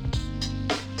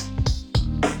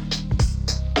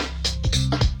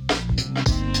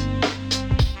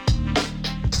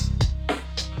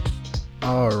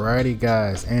 Alrighty,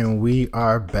 guys, and we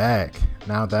are back.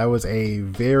 Now, that was a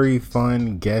very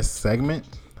fun guest segment.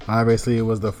 Obviously, it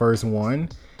was the first one,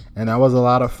 and that was a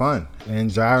lot of fun.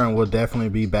 And Jaron will definitely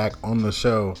be back on the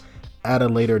show at a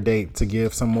later date to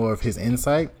give some more of his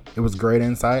insight. It was great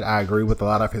insight. I agree with a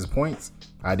lot of his points.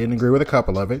 I didn't agree with a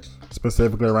couple of it,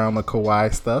 specifically around the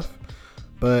Kawhi stuff.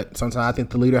 But sometimes I think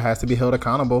the leader has to be held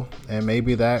accountable, and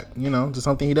maybe that, just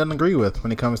something he doesn't agree with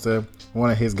when it comes to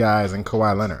one of his guys in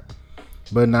Kawhi Leonard.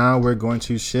 But now we're going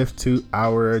to shift to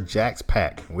our Jax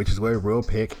Pack, which is where we'll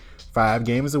pick 5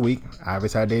 games a week.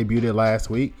 Obviously, I debuted it last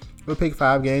week. We'll pick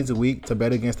 5 games a week to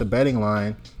bet against the betting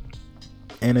line.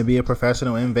 And to be a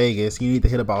professional in Vegas, you need to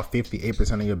hit about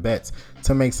 58% of your bets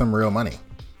to make some real money.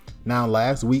 Now,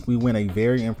 last week, we went a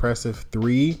very impressive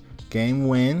 3-game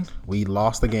win. We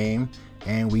lost the game,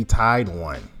 and we tied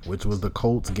one, which was the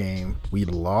Colts game. We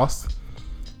lost.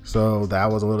 So that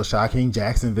was a little shocking.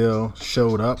 Jacksonville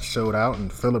showed out,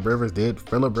 and Phillip Rivers did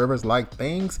Phillip Rivers-like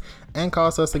things and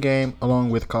cost us a game, along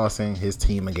with costing his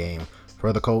team a game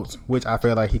for the Colts, which I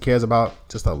feel like he cares about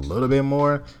just a little bit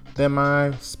more than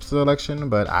my selection,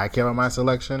 but I care about my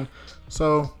selection.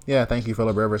 So, yeah, thank you,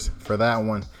 Phillip Rivers, for that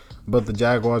one. But the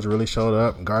Jaguars really showed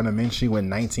up. Gardner Minshew went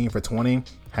 19 for 20,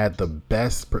 had the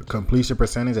best completion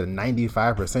percentage at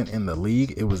 95% in the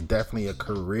league. It was definitely a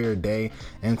career day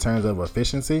in terms of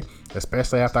efficiency,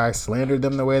 especially after I slandered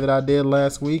them the way that I did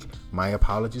last week. My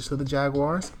apologies to the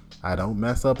Jaguars. I don't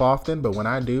mess up often, but when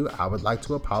I do, I would like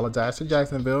to apologize to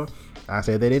Jacksonville. I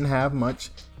said they didn't have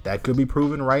much. That could be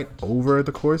proven right over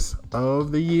the course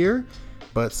of the year,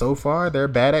 but so far they're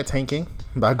bad at tanking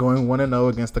by going 1-0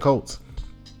 against the Colts.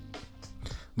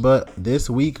 But this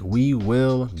week we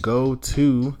will go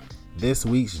to this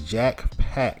week's Jack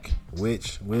Pack,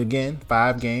 which again,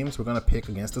 5 games we're going to pick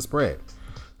against the spread.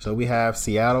 So we have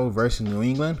Seattle versus New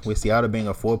England, with Seattle being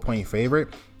a 4-point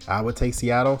favorite. I would take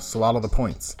Seattle, swallow the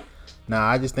points. Now,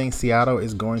 I just think Seattle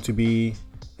is going to be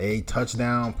a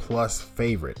touchdown plus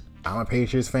favorite. I'm a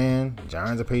Patriots fan.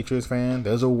 John's a Patriots fan.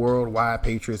 There's a worldwide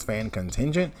Patriots fan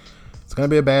contingent. It's going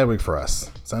to be a bad week for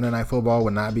us. Sunday Night Football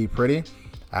would not be pretty.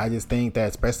 I just think that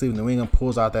especially if New England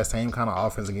pulls out that same kind of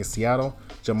offense against Seattle,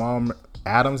 Jamal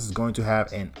Adams is going to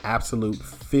have an absolute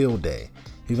field day.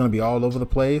 He's going to be all over the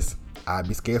place. I'd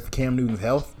be scared for Cam Newton's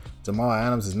health. Jamal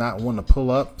Adams is not one to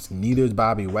pull up. Neither is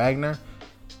Bobby Wagner.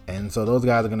 And so those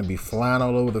guys are going to be flying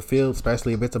all over the field,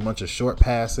 especially if it's a bunch of short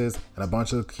passes and a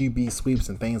bunch of QB sweeps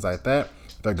and things like that.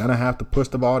 They're going to have to push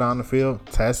the ball down the field,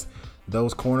 test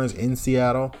those corners in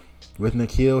Seattle with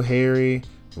N'Keal Harry,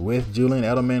 with Julian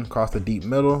Edelman across the deep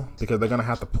middle, because they're going to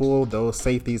have to pull those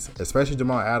safeties, especially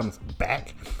Jamal Adams,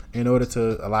 back in order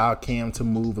to allow Cam to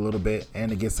move a little bit and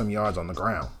to get some yards on the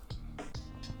ground.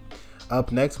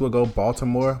 Up next, we'll go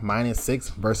Baltimore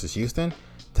 -6 versus Houston.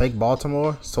 Take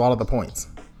Baltimore, swallow the points.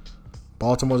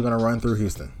 Baltimore's going to run through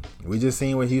Houston. We just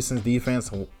seen what Houston's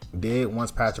defense did once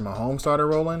Patrick Mahomes started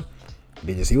rolling.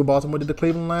 Did you see what Baltimore did to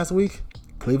Cleveland last week?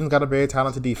 Cleveland's got a very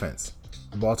talented defense.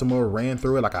 Baltimore ran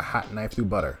through it like a hot knife through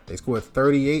butter. They scored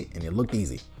 38 and it looked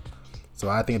easy. So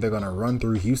I think they're going to run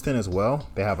through Houston as well.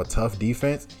 They have a tough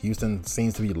defense. Houston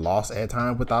seems to be lost at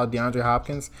times without DeAndre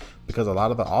Hopkins, because a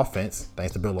lot of the offense,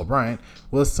 thanks to Bill O'Brien,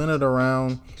 was centered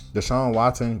around Deshaun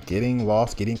Watson getting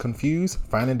lost, getting confused,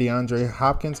 finding DeAndre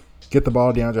Hopkins, get the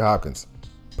ball to DeAndre Hopkins.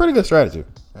 Pretty good strategy.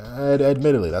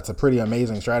 Admittedly, that's a pretty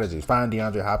amazing strategy. Find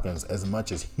DeAndre Hopkins as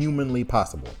much as humanly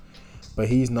possible. But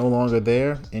he's no longer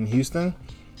there in Houston.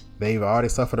 They've already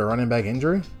suffered a running back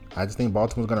injury. I just think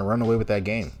Baltimore's going to run away with that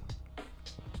game.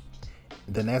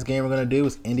 The next game we're going to do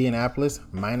is Indianapolis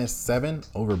 -7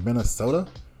 over Minnesota.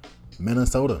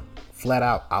 Minnesota, flat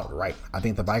out, outright. I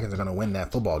think the Vikings are going to win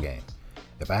that football game.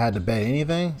 If I had to bet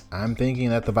anything, I'm thinking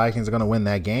that the Vikings are going to win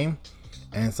that game.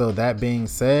 And so that being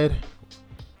said,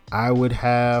 I would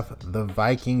have the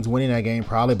Vikings winning that game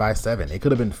probably by 7. It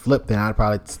could have been flipped, and I'd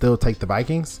probably still take the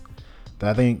Vikings.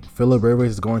 I think Phillip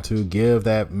Rivers is going to give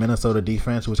that Minnesota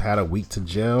defense, which had a week to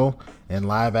gel in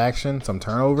live action, some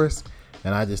turnovers.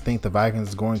 And I just think the Vikings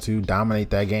is going to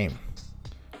dominate that game.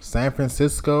 San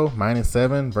Francisco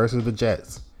 -7 versus the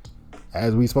Jets.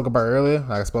 As we spoke about earlier,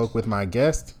 I spoke with my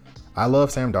guest. I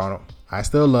love Sam Darnold. I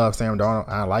still love Sam Darnold.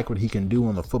 I like what he can do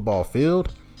on the football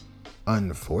field.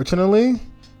 Unfortunately,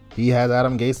 he has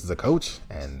Adam Gase as a coach,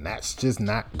 and that's just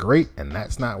not great, and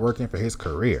that's not working for his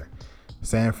career.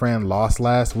 San Fran lost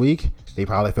last week. They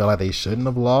probably felt like they shouldn't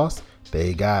have lost.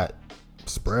 They got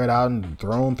spread out and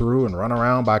thrown through and run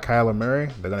around by Kyler Murray.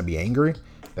 They're going to be angry.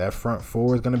 That front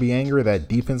four is going to be angry. That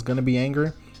defense is going to be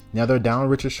angry. Now they're down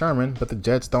Richard Sherman, but the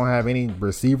Jets don't have any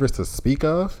receivers to speak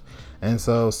of. And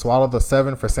so swallow the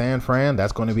 7 for San Fran.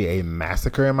 That's going to be a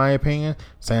massacre in my opinion.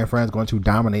 San Fran's going to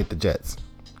dominate the Jets.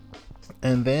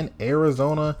 And then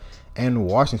Arizona and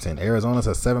Washington. Arizona's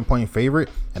a 7-point favorite,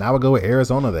 and I would go with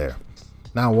Arizona there.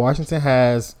 Now Washington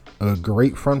has a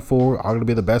great front four,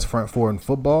 arguably the best front four in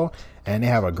football, and they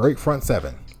have a great front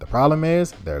 7. The problem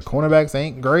is their cornerbacks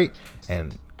ain't great,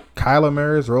 and Kyler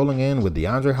Murray is rolling in with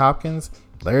DeAndre Hopkins,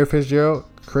 Larry Fitzgerald,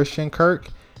 Christian Kirk,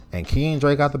 and Kenyon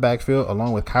Drake out the backfield,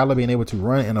 along with Kyler being able to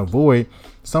run and avoid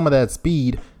some of that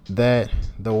speed that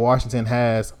the Washington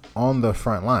has on the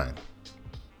front line.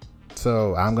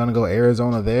 So I'm going to go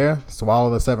Arizona there,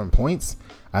 swallow the 7 points.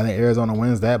 I think Arizona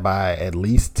wins that by at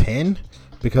least 10,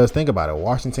 because think about it.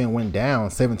 Washington went down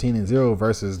 17-0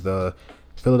 versus the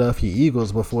Philadelphia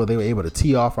Eagles before they were able to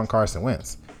tee off on Carson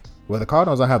Wentz. Well, the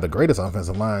Cardinals don't have the greatest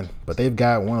offensive line, but they've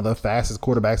got one of the fastest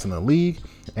quarterbacks in the league,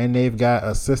 and they've got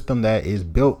a system that is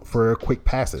built for quick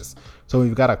passes. So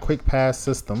we've got a quick pass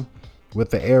system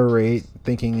with the air raid,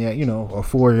 thinking that, a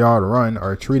 4-yard run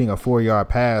or treating a 4-yard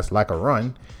pass like a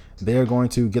run. They're going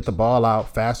to get the ball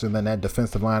out faster than that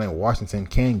defensive line in Washington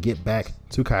can get back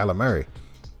to Kyler Murray.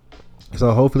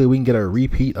 So hopefully we can get a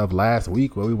repeat of last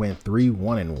week where we went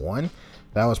 3-1-1.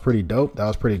 That was pretty dope. That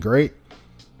was pretty great.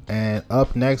 And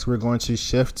up next, we're going to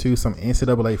shift to some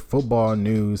NCAA football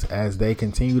news as they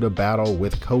continue to battle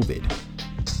with COVID.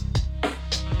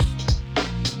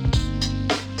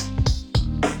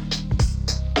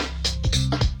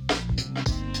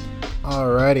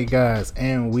 Alrighty, guys,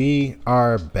 and we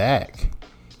are back.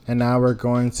 And now we're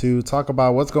going to talk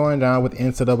about what's going down with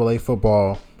NCAA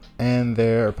football and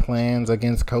their plans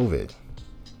against COVID.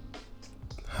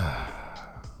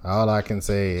 All I can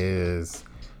say is,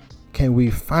 can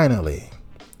we finally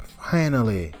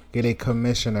get a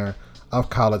commissioner of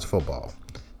college football?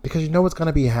 Because you know what's going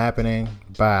to be happening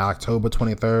by October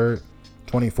 23rd,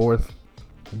 24th?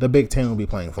 The Big Ten will be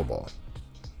playing football.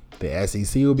 The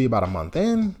SEC will be about a month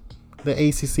in. The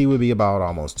ACC will be about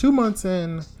almost 2 months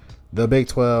in. The Big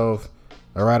 12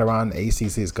 are right around the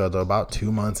ACC schedule, about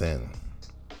 2 months in.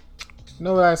 You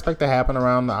know what I expect to happen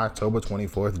around the October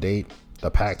 24th date?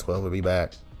 The Pac-12 will be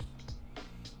back.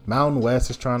 Mountain West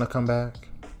is trying to come back.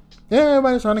 Yeah,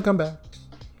 everybody's trying to come back.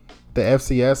 The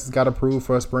FCS has got approved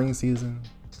for a spring season.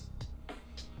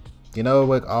 You know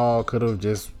what all could have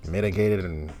just mitigated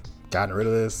and gotten rid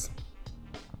of this?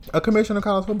 A commission of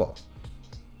college football.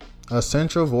 A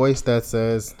central voice that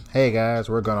says, hey guys,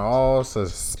 we're going to all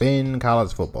suspend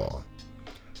college football.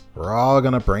 We're all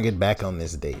going to bring it back on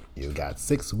this date. You got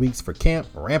 6 weeks for camp,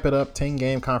 ramp it up,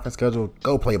 10-game conference schedule,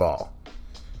 go play ball.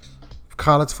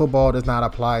 College football does not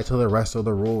apply to the rest of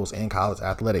the rules in college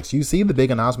athletics. You see, the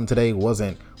big announcement today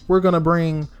wasn't, we're going to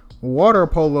bring water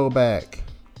polo back.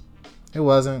 It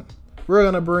wasn't, we're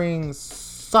going to bring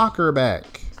soccer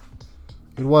back.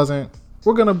 It wasn't,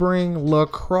 we're going to bring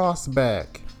lacrosse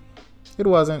back. It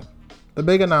wasn't. The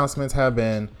big announcements have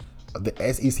been, the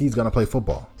SEC is going to play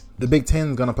football. The Big Ten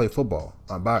is going to play football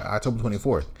by October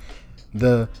 24th.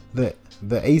 The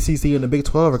ACC and the Big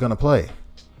 12 are going to play.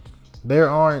 There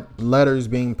aren't letters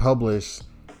being published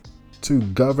to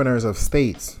governors of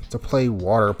states to play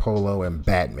water polo and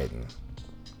badminton.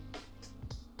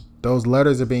 Those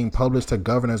letters are being published to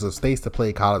governors of states to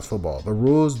play college football. The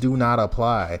rules do not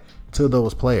apply to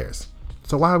those players.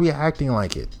 So why are we acting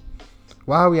like it?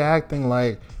 Why are we acting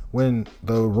like when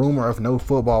the rumor of no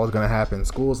football was going to happen,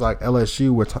 schools like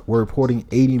LSU were reporting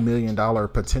 $80 million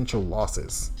potential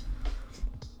losses?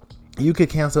 You could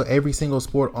cancel every single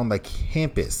sport on the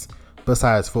campus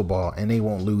besides football, and they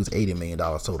won't lose $80 million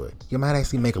total. You might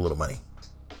actually make a little money.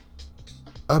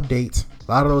 Update.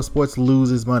 A lot of those sports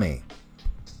loses money.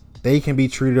 They can be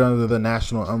treated under the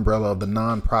national umbrella of the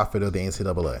non-profit of the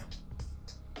NCAA.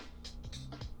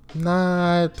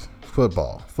 Not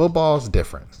football. Football's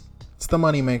different. It's the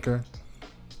moneymaker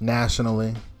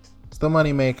nationally. It's the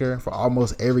moneymaker for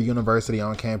almost every university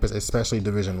on campus, especially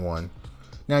Division I.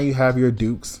 Now you have your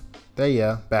Dukes.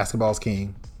 Basketball's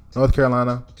king. North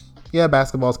Carolina,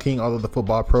 basketball's king, although the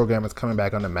football program is coming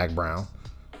back under Mack Brown.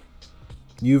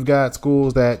 You've got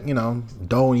schools that,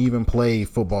 don't even play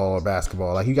football or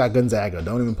basketball. Like you got Gonzaga,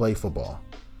 don't even play football.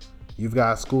 You've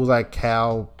got schools like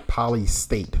Cal Poly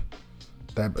State,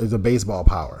 that is a baseball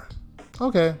power.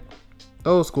 Okay,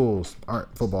 those schools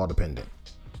aren't football dependent.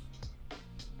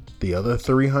 The other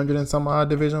 300 and some odd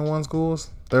Division I schools,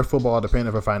 they're football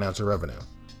dependent for financial revenue.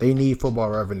 They need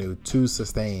football revenue to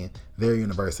sustain their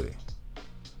university.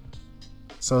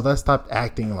 So let's stop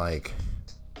acting like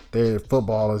their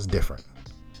football is different.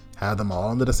 Have them all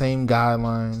under the same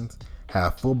guidelines.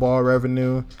 Have football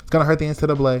revenue. It's going to hurt the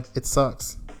NCAA. It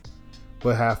sucks.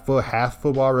 But have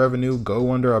football revenue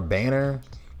go under a banner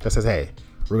that says, hey,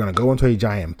 we're going to go into a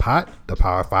giant pot. The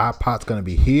Power 5 pot's going to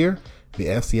be here. The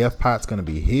FCF pot's going to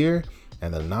be here.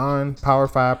 And the non-Power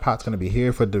 5 pot's going to be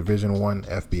here for Division I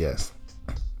FBS.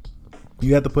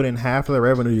 You have to put in half of the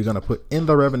revenue you're going to put in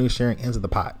the revenue sharing into the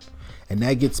pot. And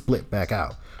that gets split back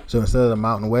out. So instead of the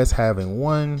Mountain West having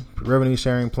one revenue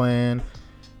sharing plan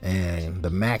and the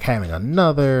MAC having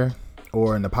another,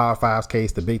 or in the Power 5's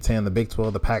case, the Big 10, the Big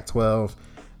 12, the Pac-12,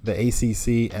 the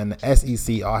ACC, and the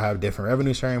SEC all have different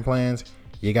revenue sharing plans.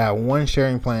 You got one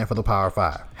sharing plan for the Power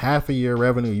 5. Half of your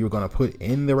revenue you're going to put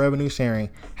in the revenue sharing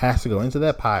has to go into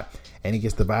that pot, and it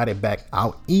gets divided back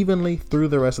out evenly through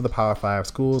the rest of the Power 5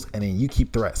 schools, and then you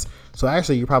keep the rest. So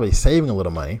actually, you're probably saving a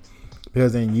little money,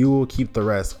 because then you will keep the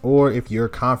rest. Or if your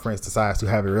conference decides to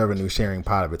have a revenue sharing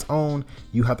pot of its own,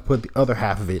 you have to put the other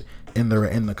half of it in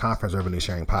the conference revenue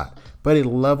sharing pot. But it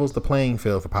levels the playing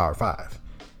field for Power 5.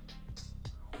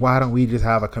 Why don't we just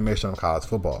have a commission of college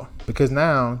football? Because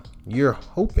now you're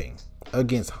hoping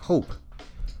against hope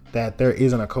that there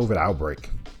isn't a COVID outbreak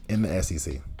in the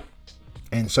SEC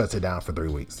and shuts it down for 3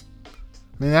 weeks.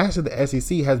 I mean, actually, the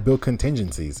SEC has built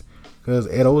contingencies. Because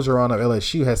Ed Ogeron of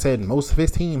LSU has said most of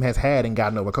his team has had and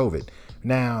gotten over COVID.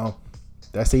 Now,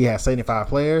 let's say he has 75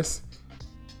 players.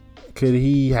 Could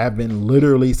he have been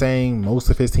literally saying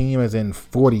most of his team, as in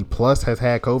 40 plus, has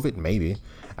had COVID? Maybe.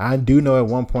 I do know at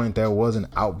one point there was an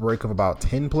outbreak of about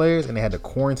 10 players and they had to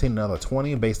quarantine another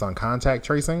 20 based on contact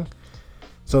tracing.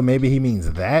 So maybe he means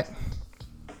that.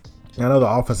 I know the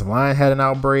offensive line had an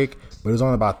outbreak, but it was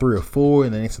only about 3 or 4,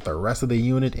 and then they sent the rest of the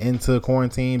unit into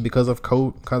quarantine because of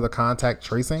contact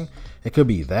tracing. It could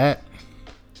be that,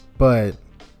 but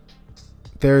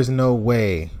there's no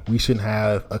way we shouldn't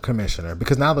have a commissioner,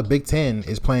 because now the Big Ten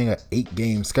is playing an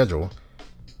 8-game schedule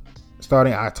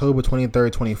starting October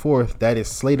 23rd, 24th, that is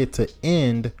slated to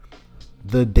end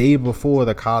the day before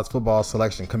the College Football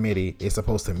Selection Committee is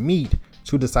supposed to meet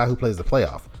to decide who plays the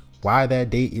playoff. Why that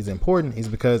date is important is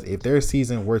because if their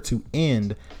season were to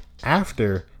end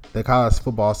after the college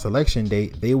football selection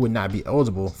date, they would not be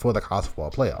eligible for the college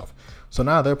football playoff. So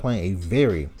now they're playing a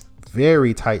very,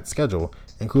 very tight schedule,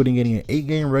 including getting an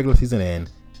 8-game regular season in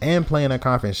and playing a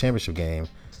conference championship game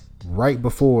right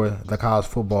before the college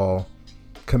football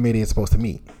committee is supposed to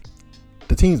meet.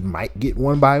 The teams might get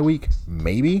one bye week,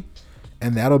 maybe,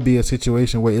 and that'll be a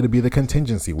situation where it'll be the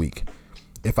contingency week.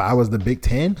 If I was the Big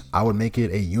Ten, I would make it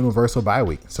a universal bye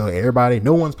week. So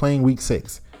no one's playing week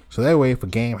 6. So that way, if a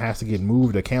game has to get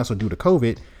moved or canceled due to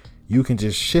COVID, you can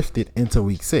just shift it into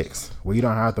week 6, where you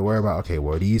don't have to worry about, okay,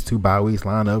 well, these 2 bye weeks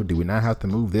line up. Do we not have to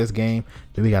move this game?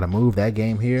 Do we got to move that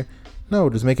game here? No,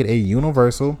 just make it a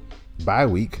universal bye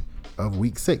week of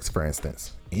week 6, for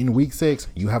instance. In week 6,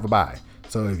 you have a bye.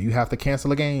 So if you have to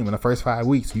cancel a game in the first 5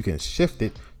 weeks, you can shift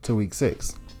it to week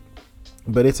 6.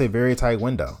 But it's a very tight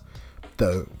window.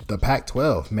 The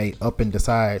Pac-12 may up and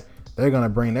decide they're going to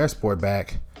bring their sport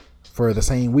back for the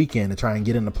same weekend to try and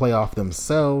get in the playoff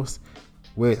themselves.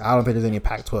 I don't think there's any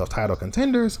Pac-12 title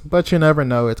contenders, but you never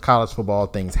know. It's college football.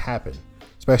 Things happen,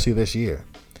 especially this year.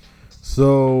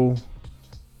 So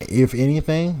if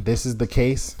anything, this is the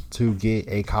case to get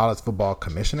a college football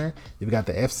commissioner. You've got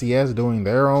the FCS doing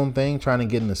their own thing, trying to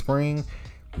get in the spring.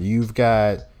 You've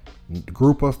got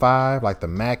Group of 5, like the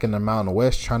MAC and the Mountain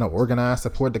West, trying to organize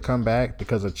support to come back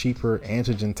because of cheaper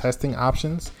antigen testing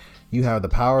options. You have the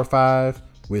Power 5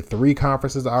 with 3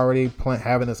 conferences already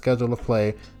having a schedule of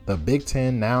play, the Big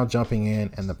Ten now jumping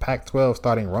in, and the Pac-12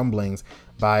 starting rumblings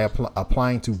by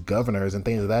applying to governors and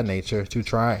things of that nature to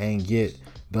try and get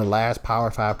the last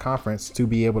Power 5 conference to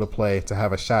be able to play to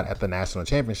have a shot at the national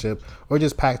championship or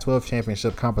just Pac-12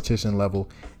 championship competition level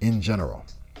in general.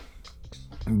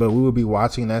 But we will be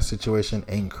watching that situation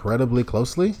incredibly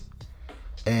closely.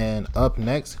 And up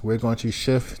next, we're going to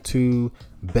shift to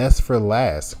Best for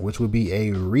Last, which will be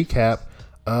a recap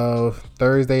of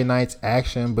Thursday night's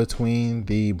action between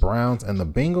the Browns and the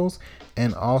Bengals,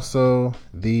 and also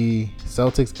the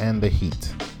Celtics and the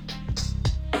Heat.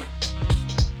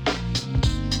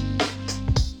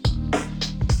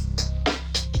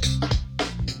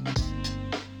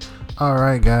 All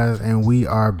right, guys, and we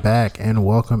are back, and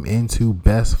welcome into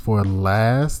Best for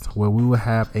Last, where we will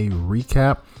have a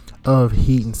recap of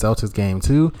Heat and Celtics Game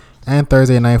 2 and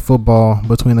Thursday Night Football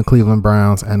between the Cleveland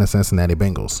Browns and the Cincinnati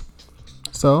Bengals.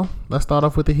 So let's start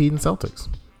off with the Heat and Celtics.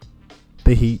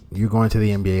 The Heat, you're going to the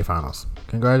NBA Finals.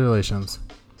 Congratulations.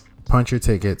 Punch your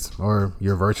tickets or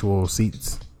your virtual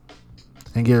seats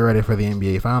and get ready for the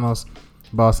NBA Finals.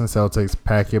 Boston Celtics,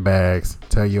 pack your bags,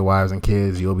 tell your wives and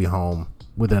kids you'll be home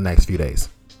within the next few days.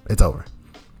 It's over.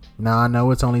 Now, I know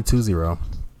it's only 2-0,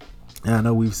 and I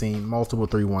know we've seen multiple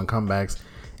 3-1 comebacks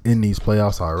in these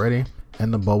playoffs already,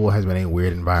 and the bubble has been a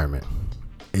weird environment.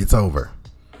 It's over.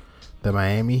 The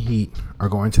Miami Heat are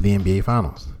going to the NBA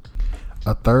Finals.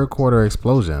 A third quarter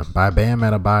explosion by Bam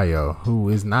Adebayo, who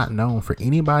is not known for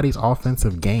anybody's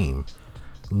offensive game,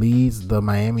 leads the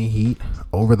Miami Heat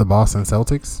over the Boston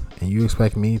Celtics, and you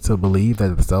expect me to believe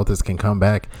that the Celtics can come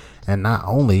back and not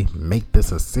only make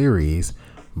this a series,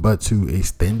 but to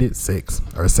extend it 6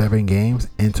 or 7 games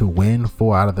and to win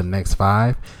 4 out of the next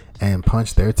 5 and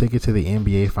punch their ticket to the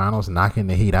NBA Finals, knocking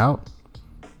the Heat out?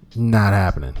 Not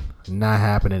happening. Not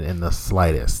happening in the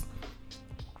slightest.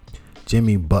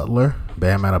 Jimmy Butler,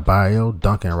 Bam Adebayo,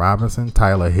 Duncan Robinson,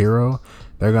 Tyler Hero,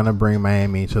 they're going to bring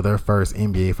Miami to their first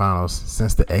NBA Finals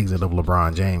since the exit of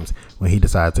LeBron James when he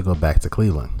decided to go back to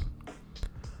Cleveland.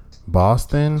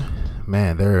 Boston,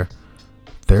 man, they're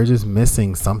just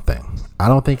missing something. I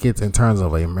don't think it's in terms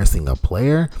of missing a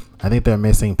player. I think they're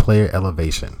missing player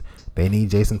elevation. They need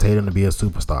Jason Tatum to be a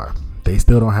superstar. They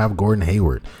still don't have Gordon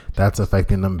Hayward. That's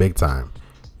affecting them big time.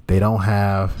 They don't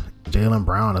have Jaylen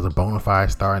Brown as a bona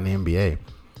fide star in the NBA.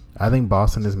 I think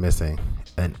Boston is missing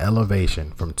an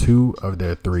elevation from 2 of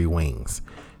their 3 wings,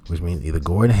 which means either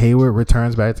Gordon Hayward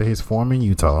returns back to his form in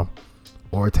Utah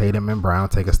or Tatum and Brown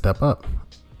take a step up.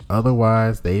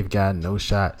 Otherwise, they've got no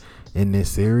shot in this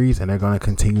series, and they're going to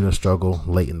continue to struggle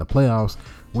late in the playoffs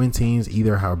when teams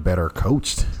either are better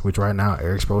coached, which right now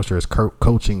Eric Spoelstra is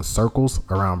coaching circles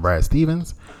around Brad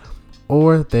Stevens,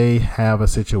 or they have a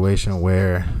situation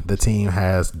where the team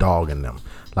has dog in them,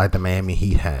 like the Miami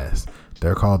Heat has.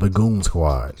 They're called the Goon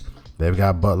Squad. They've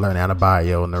got Butler and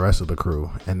Adebayo and the rest of the crew,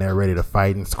 and they're ready to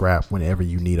fight and scrap whenever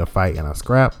you need a fight and a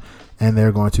scrap, and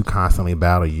they're going to constantly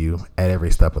battle you at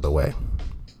every step of the way.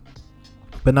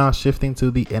 But now shifting to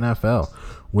the NFL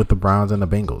with the Browns and the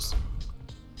Bengals.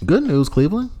 Good news,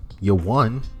 Cleveland. You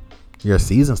won. Your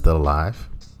season's still alive.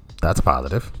 That's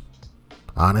positive.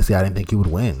 Honestly, I didn't think you would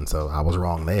win, so I was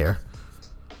wrong there.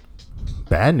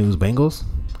 Bad news, Bengals.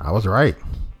 I was right.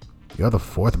 You're the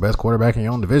 4th best quarterback in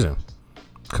your own division.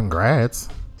 Congrats.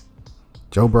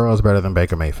 Joe Burrow is better than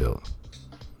Baker Mayfield.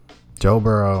 Joe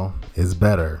Burrow is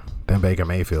better than Baker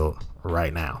Mayfield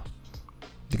right now.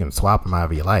 You can swap him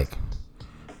however you like.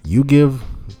 You give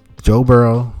Joe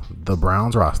Burrow the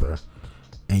Browns roster,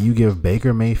 and you give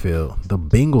Baker Mayfield the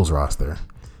Bengals roster.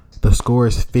 The score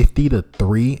is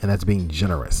 50-3, and that's being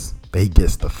generous. That he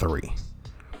gets the 3.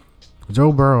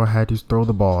 Joe Burrow had to throw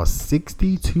the ball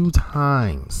 62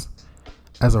 times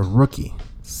as a rookie.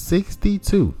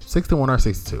 61 or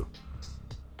 62.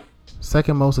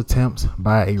 Second most attempts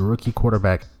by a rookie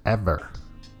quarterback ever.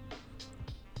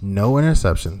 No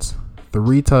interceptions.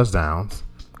 3 touchdowns.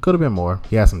 Could have been more.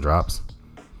 He had some drops.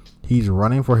 He's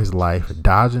running for his life,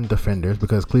 dodging defenders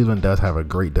because Cleveland does have a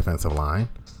great defensive line.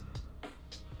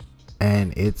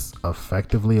 And it's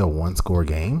effectively a 1-score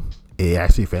game. It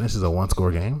actually finishes a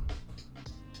 1-score game.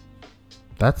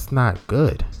 That's not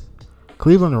good.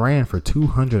 Cleveland ran for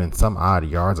 200 and some odd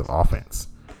yards of offense.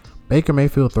 Baker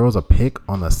Mayfield throws a pick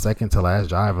on the second to last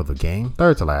drive of the game.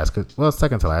 Third to last.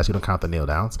 Second to last. You don't count the kneel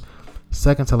downs.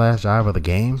 Second to last drive of the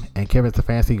game. And Kevin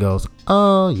Stefanski goes,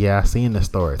 oh, yeah, I've seen this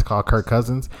story. It's called Kirk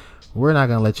Cousins. We're not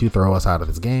going to let you throw us out of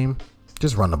this game.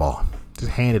 Just run the ball.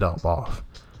 Just hand it off.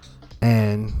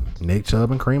 And Nick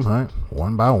Chubb and Kareem Hunt,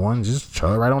 one by one, just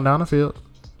chug right on down the field.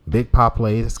 Big pop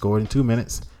plays, scored in 2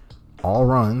 minutes. All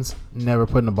runs, never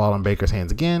putting the ball in Baker's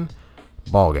hands again.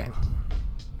 Ball game.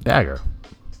 Dagger.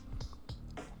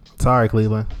 Sorry,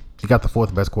 Cleveland. You got the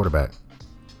 4th best quarterback.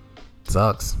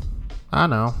 Sucks. I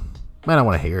know. Man, I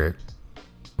want to hear it.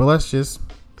 But let's just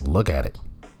look at it.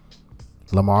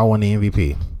 Lamar won the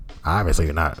MVP.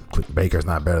 Obviously, Baker's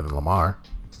not better than Lamar.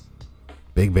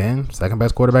 Big Ben, 2nd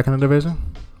best quarterback in the division.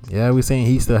 Yeah, we're seeing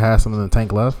he still has some in the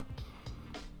tank left.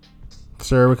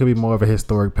 Sure, it could be more of a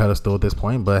historic pedestal at this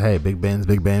point, but hey, Big Ben's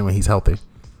Big Ben when he's healthy.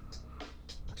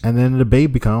 And then the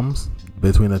debate becomes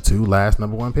between the 2 last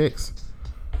number 1 picks.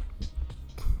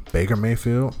 Baker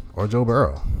Mayfield or Joe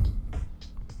Burrow.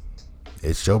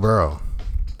 It's Joe Burrow.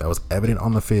 That was evident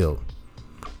on the field.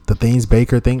 The things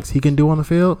Baker thinks he can do on the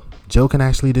field, Joe can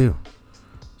actually do.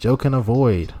 Joe can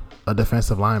avoid a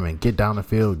defensive lineman, get down the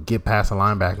field, get past a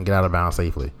linebacker, and get out of bounds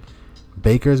safely.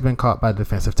 Baker's been caught by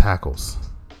defensive tackles.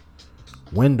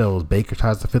 Windows, Baker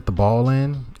tries to fit the ball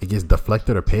in, it gets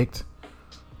deflected or picked.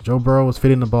 Joe Burrow was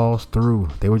fitting the balls through.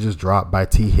 They were just dropped by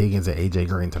T. Higgins and A.J.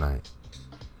 Green tonight.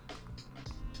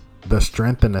 The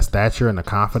strength and the stature and the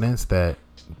confidence that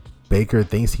Baker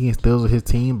thinks he instills with his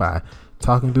team by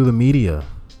talking through the media,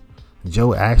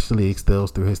 Joe actually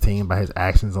instills through his team by his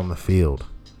actions on the field.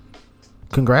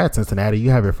 Congrats, Cincinnati.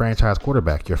 You have your franchise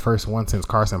quarterback, your first one since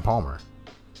Carson Palmer.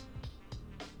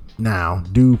 Now,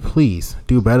 please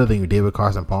do better than you did with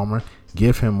Carson Palmer.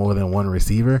 Give him more than 1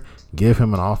 receiver. Give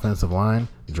him an offensive line.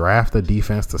 Draft a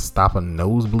defense to stop a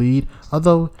nosebleed.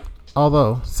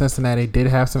 Although Cincinnati did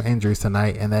have some injuries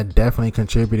tonight, and that definitely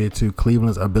contributed to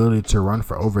Cleveland's ability to run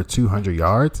for over 200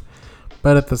 yards.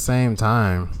 But at the same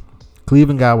time,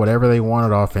 Cleveland got whatever they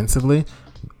wanted offensively.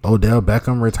 Odell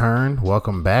Beckham returned.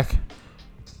 Welcome back.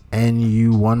 And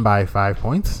you won by 5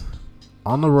 points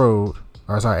on the road,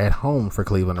 at home for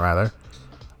Cleveland rather,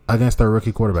 against their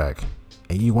rookie quarterback.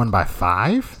 And you won by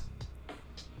 5?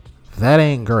 That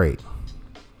ain't great.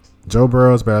 Joe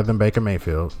Burrow is better than Baker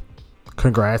Mayfield.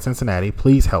 Congrats, Cincinnati.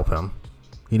 Please help him.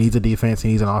 He needs a defense. He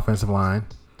needs an offensive line.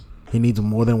 He needs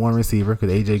more than 1 receiver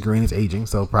because A.J. Green is aging,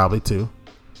 so probably 2.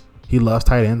 He loves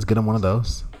tight ends. Get him one of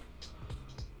those.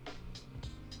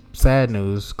 Sad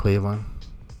news, Cleveland.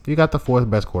 You got the 4th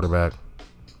best quarterback.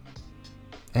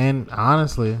 And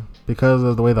honestly, because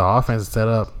of the way the offense is set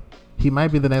up, he might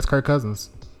be the next Kirk Cousins.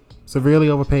 Severely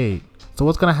overpaid. So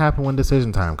what's going to happen when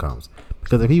decision time comes?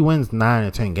 Because if he wins 9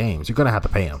 or 10 games, you're going to have to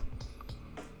pay him.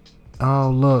 Oh,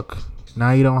 look.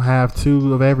 Now you don't have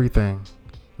 2 of everything.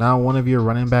 Now one of your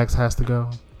running backs has to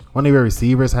go. One of your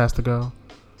receivers has to go.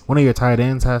 One of your tight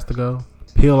ends has to go.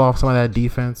 Peel off some of that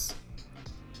defense.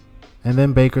 And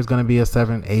then Baker's going to be a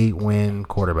 7-8 win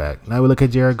quarterback. Now we look at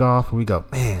Jared Goff and we go,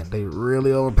 man, they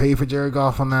really overpaid for Jared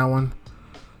Goff on that one.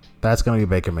 That's going to be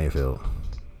Baker Mayfield.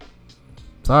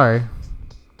 Sorry.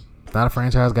 Not a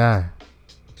franchise guy.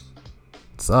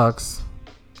 Sucks.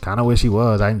 Kind of wish he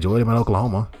was. I enjoyed him in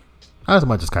Oklahoma. Not as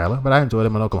much as Kyler, but I enjoyed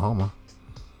him in Oklahoma.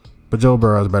 But Joe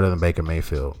Burrow is better than Baker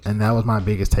Mayfield. And that was my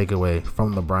biggest takeaway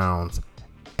from the Browns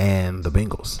and the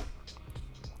Bengals.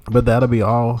 But that'll be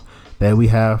all that we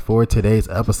have for today's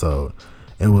episode.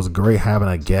 It was great having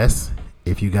a guest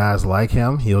If you guys like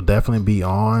him, he'll definitely be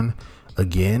on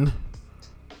again.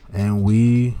 And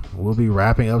we will be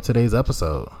wrapping up today's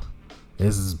episode.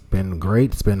 This has been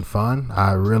great. It's been fun.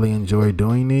 I really enjoy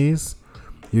doing these.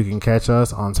 You can catch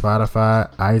us on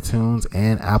Spotify, iTunes,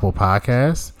 and Apple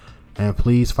Podcasts. And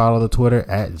please follow the Twitter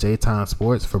at JTime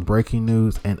Sports for breaking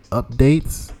news and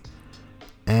updates.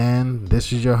 And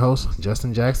this is your host,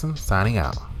 Justin Jackson, signing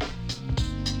out.